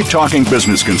a straight-talking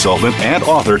business consultant and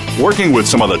author working with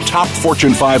some of the top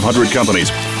Fortune 500 companies.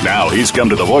 Now he's come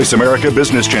to the Voice America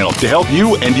Business Channel to help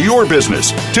you and your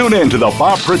business. Tune in to the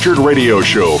Bob Pritchard Radio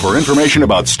Show for information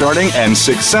about starting and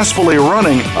successfully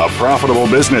running a profitable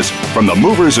business. From the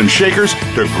movers and shakers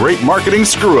to great marketing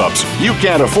screw-ups, you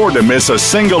can't afford to miss a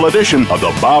single edition of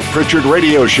the Bob Pritchard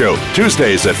Radio Show.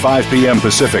 Tuesdays at 5 p.m.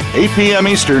 Pacific, 8 p.m.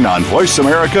 Eastern on Voice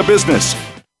America Business.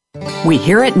 We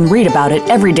hear it and read about it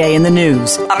every day in the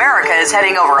news. America is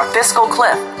heading over a fiscal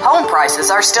cliff. Home prices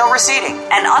are still receding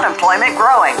and unemployment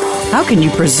growing. How can you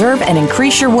preserve and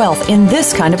increase your wealth in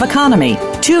this kind of economy?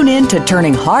 Tune in to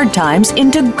Turning Hard Times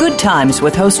into Good Times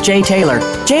with host Jay Taylor.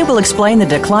 Jay will explain the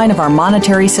decline of our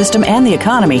monetary system and the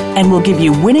economy and will give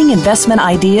you winning investment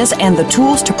ideas and the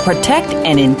tools to protect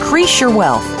and increase your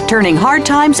wealth. Turning Hard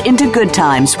Times into Good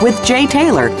Times with Jay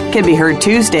Taylor can be heard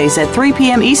Tuesdays at 3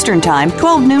 p.m. Eastern Time,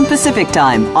 12 noon Pacific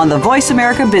Time on the Voice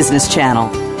America Business Channel.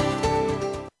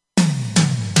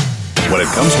 When it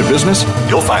comes to business,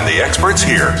 you'll find the experts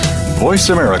here. Voice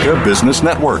America Business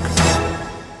Network.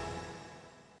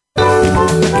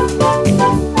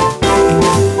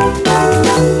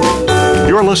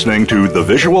 You're listening to The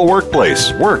Visual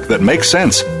Workplace, Work That Makes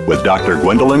Sense, with Dr.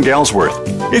 Gwendolyn Galsworth.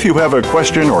 If you have a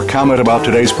question or comment about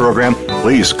today's program,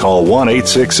 please call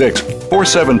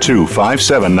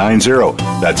 1-866-472-5790.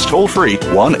 That's toll-free,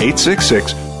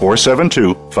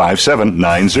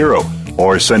 1-866-472-5790.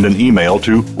 Or send an email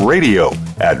to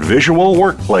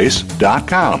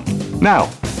radio@visualworkplace.com. Now,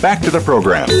 back to the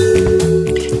program.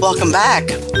 Welcome back.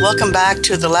 Welcome back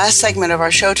to the last segment of our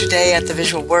show today at the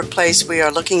Visual Workplace. We are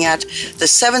looking at the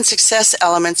 7 success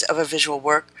elements of a Visual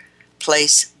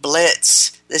Workplace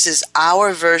Blitz. This is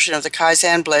our version of the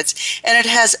Kaizen Blitz, and it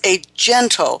has a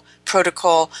gentle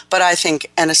protocol, but I think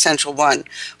an essential one.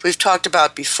 We've talked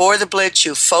about before the Blitz,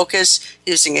 you focus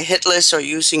using a hit list or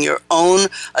using your own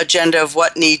agenda of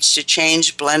what needs to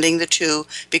change, blending the two,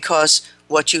 because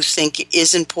what you think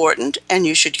is important and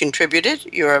you should contribute it.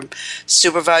 You're a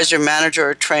supervisor, manager,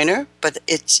 or trainer, but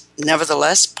it's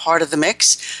nevertheless part of the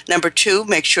mix. Number 2,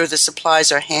 make sure the supplies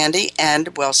are handy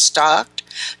and well stocked.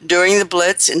 During the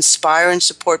Blitz, inspire and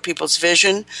support people's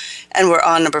vision. And we're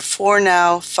on number 4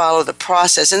 now, follow the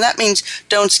process. And that means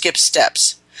don't skip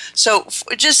steps. So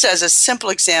just as a simple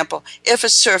example, if a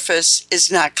surface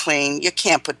is not clean, you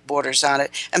can't put borders on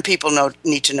it, and people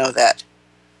need to know that.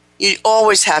 You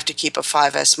always have to keep a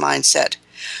 5S mindset.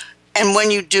 And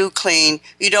when you do clean,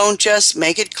 you don't just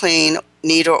make it clean,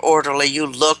 neat, or orderly. You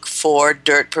look for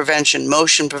dirt prevention,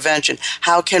 motion prevention.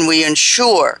 How can we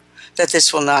ensure that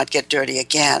this will not get dirty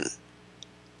again?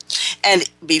 And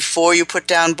before you put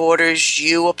down borders,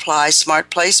 you apply smart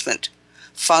placement.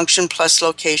 Function plus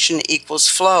location equals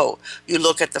flow. You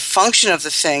look at the function of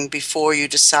the thing before you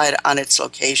decide on its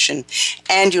location,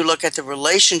 and you look at the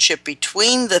relationship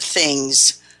between the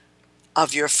things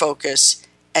of your focus,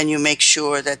 and you make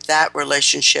sure that that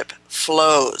relationship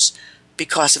flows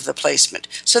because of the placement.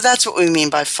 So that's what we mean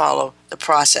by follow the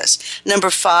process. Number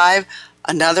 5,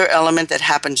 another element that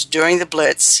happens during the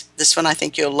Blitz, this one I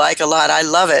think you'll like a lot, I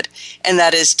love it, and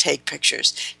that is take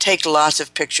pictures. Take lots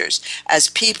of pictures. As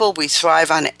people, we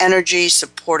thrive on energy,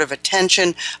 supportive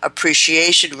attention,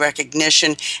 appreciation,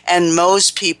 recognition, and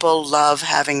most people love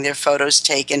having their photos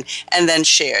taken and then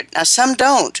shared. Now, some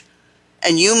don't,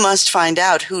 and you must find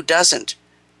out who doesn't.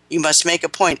 You must make a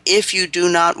point. If you do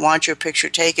not want your picture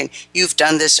taken, you've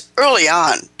done this early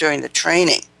on during the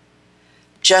training.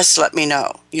 Just let me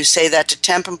know. You say that to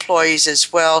temp employees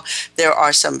as well. There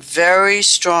are some very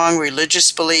strong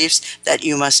religious beliefs that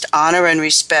you must honor and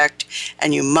respect,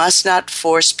 and you must not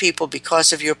force people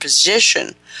because of your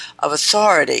position of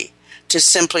authority to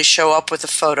simply show up with a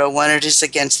photo when it is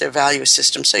against their value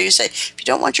system. So you say, if you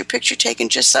don't want your picture taken,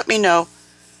 just let me know.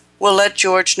 We'll let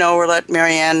George know or let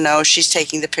Marianne know she's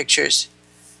taking the pictures.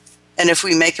 And if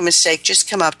we make a mistake, just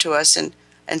come up to us and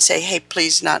say, hey,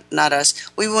 please, not us.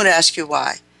 We won't ask you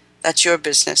why. That's your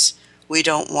business. We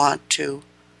want to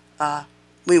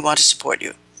support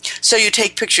you. So you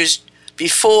take pictures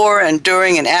before and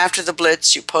during and after the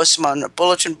Blitz. You post them on a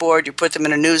bulletin board. You put them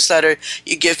in a newsletter.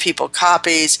 You give people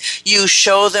copies. You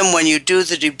show them when you do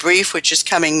the debrief, which is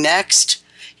coming next.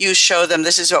 You show them,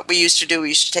 this is what we used to do. We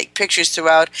used to take pictures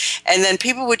throughout. And then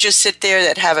people would just sit there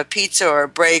that have a pizza or a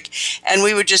break, and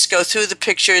we would just go through the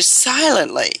pictures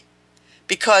silently.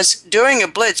 Because during a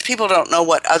Blitz, people don't know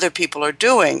what other people are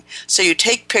doing. So you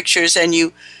take pictures and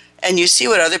you see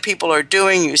what other people are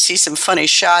doing. You see some funny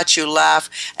shots, you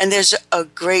laugh, and there's a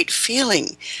great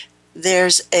feeling.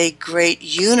 There's a great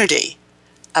unity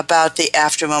about the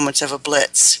after moments of a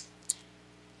Blitz.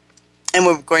 And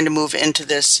we're going to move into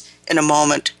this in a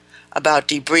moment about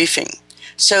debriefing.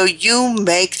 So you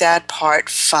make that part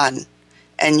fun,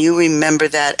 and you remember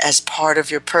that as part of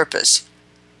your purpose.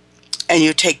 And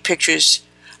you take pictures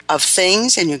of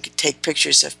things, and you take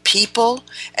pictures of people,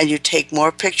 and you take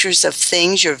more pictures of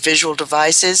things, your visual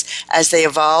devices, as they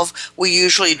evolve. We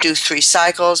usually do 3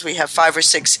 cycles. We have 5 or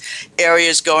 6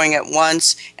 areas going at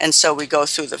once, and so we go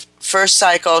through the first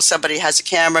cycle. Somebody has a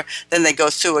camera, then they go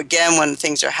through again when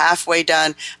things are halfway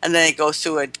done, and then they go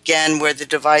through again where the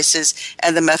devices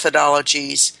and the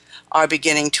methodologies are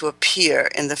beginning to appear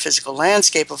in the physical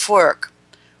landscape of work.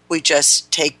 We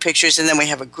just take pictures, and then we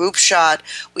have a group shot.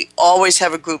 We always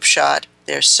have a group shot.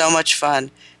 They're so much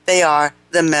fun. They are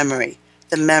the memory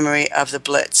of the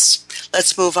Blitz.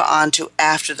 Let's move on to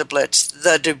after the Blitz,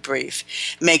 the debrief.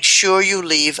 Make sure you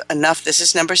leave enough, this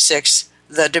is number 6,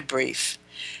 the debrief.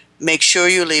 Make sure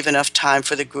you leave enough time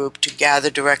for the group to gather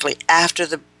directly after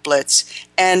the Blitz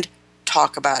and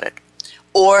talk about it.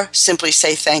 Or simply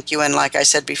say thank you, and like I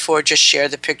said before, just share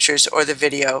the pictures or the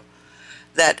video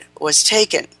that was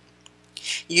taken.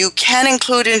 You can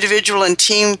include individual and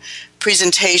team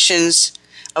presentations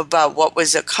about what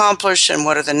was accomplished and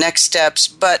what are the next steps,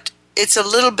 but it's a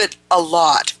little bit a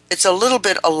lot. It's a little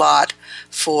bit a lot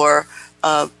for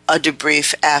a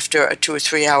debrief after a 2 or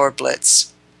 3 hour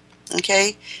Blitz.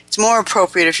 Okay? It's more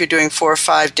appropriate if you're doing 4 or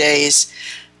 5 days.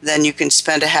 Then you can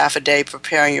spend a half a day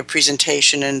preparing your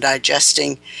presentation and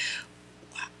digesting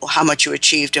how much you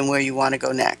achieved and where you want to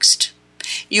go next.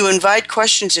 You invite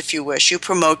questions if you wish. You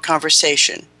promote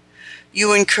conversation.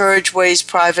 You encourage ways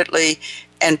privately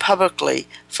and publicly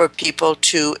for people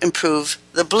to improve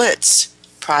the Blitz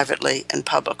privately and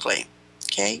publicly.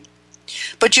 Okay?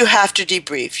 But you have to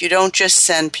debrief. You don't just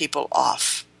send people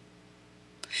off.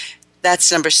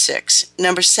 That's number 6.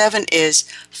 Number 7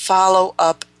 is follow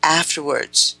up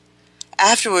afterwards.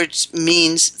 Afterwards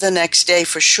means the next day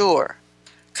for sure.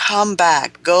 Come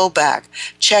back, go back,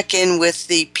 check in with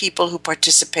the people who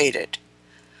participated.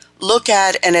 Look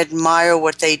at and admire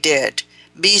what they did.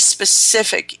 Be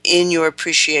specific in your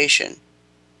appreciation.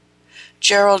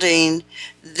 Geraldine,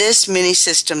 this mini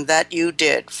system that you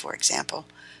did, for example,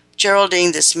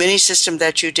 Geraldine, this mini system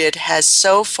that you did has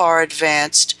so far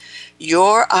advanced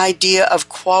your idea of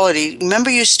quality. Remember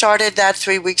you started that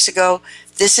 3 weeks ago?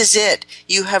 This is it.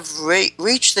 You have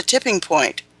reached the tipping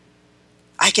point.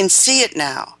 I can see it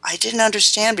now. I didn't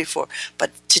understand before, but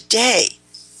today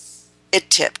it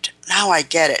tipped. Now I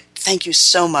get it. Thank you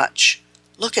so much.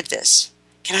 Look at this.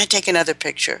 Can I take another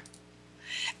picture?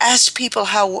 Ask people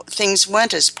how things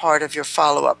went as part of your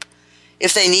follow-up.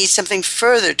 If they need something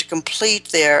further to complete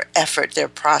their effort, their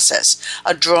process,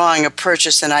 a drawing, a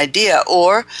purchase, an idea,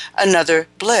 or another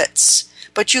Blitz.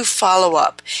 But you follow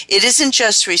up. It isn't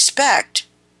just respect,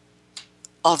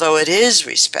 although it is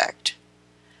respect.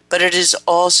 But it is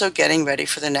also getting ready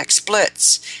for the next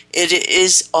Blitz. It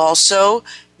is also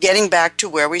getting back to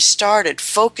where we started,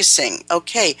 focusing.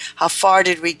 Okay, how far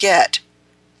did we get?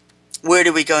 Where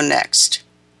do we go next?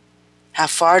 How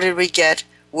far did we get?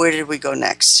 Where did we go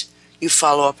next? You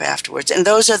follow up afterwards. And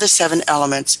those are the 7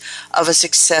 elements of a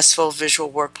successful Visual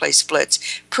Workplace Blitz.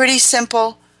 Pretty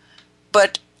simple,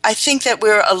 but I think that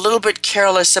we're a little bit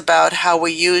careless about how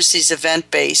we use these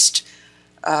event-based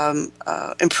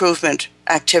improvement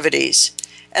activities,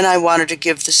 and I wanted to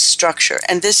give the structure.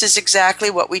 And this is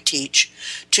exactly what we teach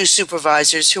to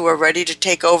supervisors who are ready to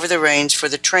take over the reins for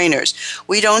the trainers.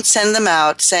 We don't send them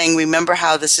out saying, remember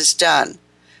how this is done.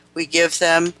 We give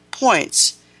them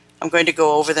points. I'm going to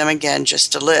go over them again,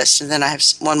 just a list, and then I have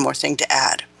one more thing to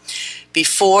add.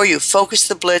 Before you focus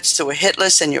the Blitz through a hit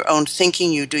list and your own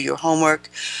thinking, you do your homework.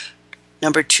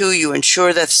 Number 2, you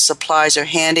ensure that the supplies are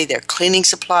handy. They're cleaning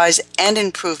supplies and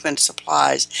improvement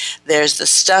supplies. There's the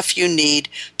stuff you need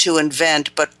to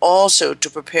invent, but also to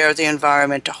prepare the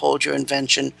environment to hold your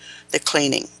invention, the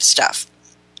cleaning stuff.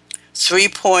 3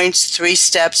 points, 3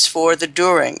 steps for the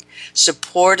doing.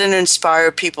 Support and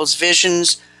inspire people's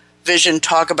vision,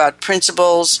 talk about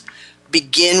principles.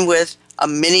 Begin with a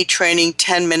mini training,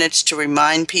 10 minutes to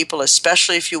remind people,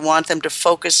 especially if you want them to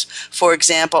focus, for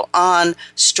example, on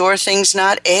store things,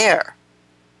 not air.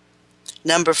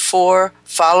 Number 4,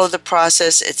 follow the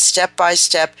process. It's step by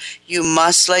step. You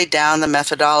must lay down the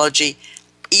methodology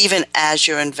even as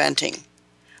you're inventing.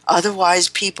 Otherwise,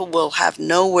 people will have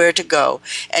nowhere to go,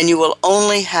 and you will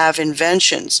only have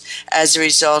inventions as a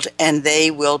result, and they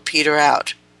will peter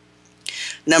out.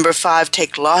 Number 5,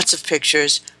 take lots of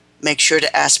pictures. Make sure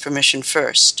to ask permission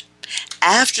first.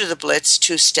 After the Blitz,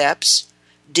 2 steps.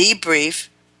 Debrief.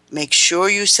 Make sure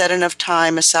you set enough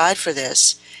time aside for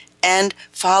this. and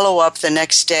follow up the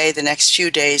next day, the next few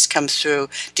days come through.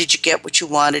 Did you get what you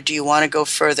wanted? Do you want to go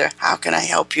further? How can I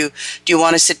help you? Do you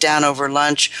want to sit down over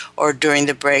lunch or during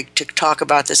the break to talk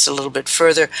about this a little bit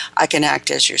further? I can act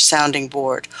as your sounding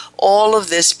board. All of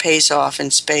this pays off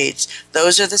in spades.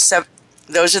 Those are the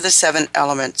seven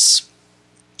elements.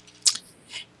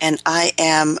 And I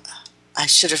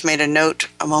should have made a note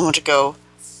a moment ago.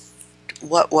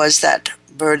 What was that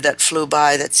bird that flew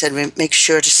by that said, make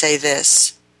sure to say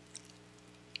this?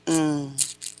 I'm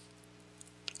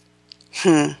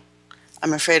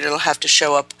afraid it'll have to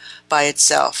show up by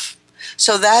itself.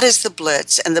 So that is the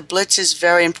Blitz, and the Blitz is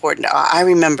very important. I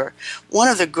remember one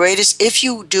of the greatest, if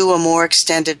you do a more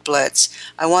extended Blitz,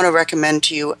 I want to recommend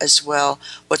to you as well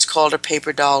what's called a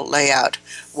paper doll layout,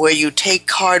 where you take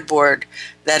cardboard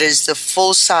that is the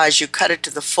full size, you cut it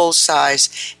to the full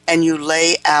size, and you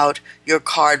lay out your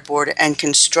cardboard and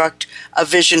construct a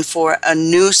vision for a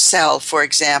new cell, for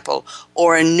example,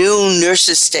 or a new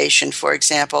nurse's station, for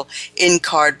example, in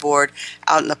cardboard,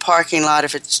 out in the parking lot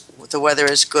if the weather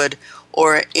is good,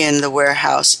 or in the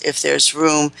warehouse if there's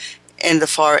room, in the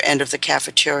far end of the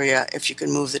cafeteria if you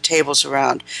can move the tables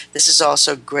around. This is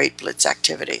also a great Blitz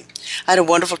activity. I had a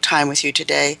wonderful time with you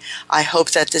today. I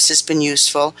hope that this has been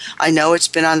useful. I know it's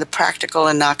been on the practical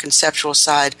and not conceptual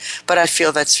side, but I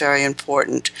feel that's very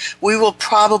important. We will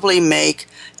probably make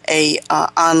a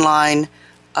online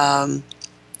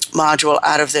module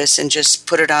out of this and just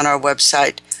put it on our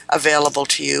website, available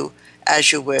to you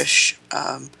as you wish,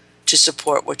 to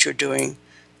support what you're doing.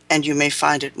 And you may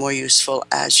find it more useful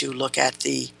as you look at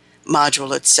the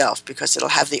module itself, because it'll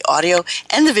have the audio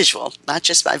and the visual, not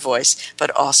just my voice,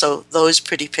 but also those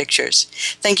pretty pictures.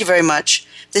 Thank you very much.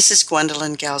 This is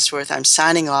Gwendolyn Galsworth. I'm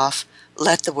signing off.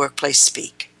 Let the workplace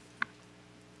speak.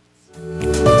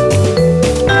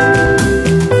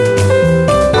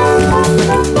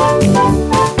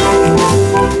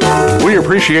 We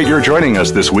appreciate your joining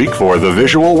us this week for The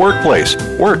Visual Workplace,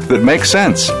 work that makes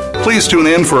sense. Please tune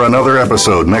in for another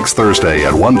episode next Thursday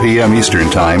at 1 p.m.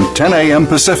 Eastern Time, 10 a.m.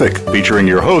 Pacific, featuring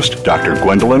your host, Dr.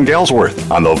 Gwendolyn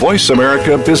Galsworth, on the Voice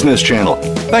America Business Channel.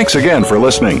 Thanks again for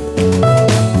listening.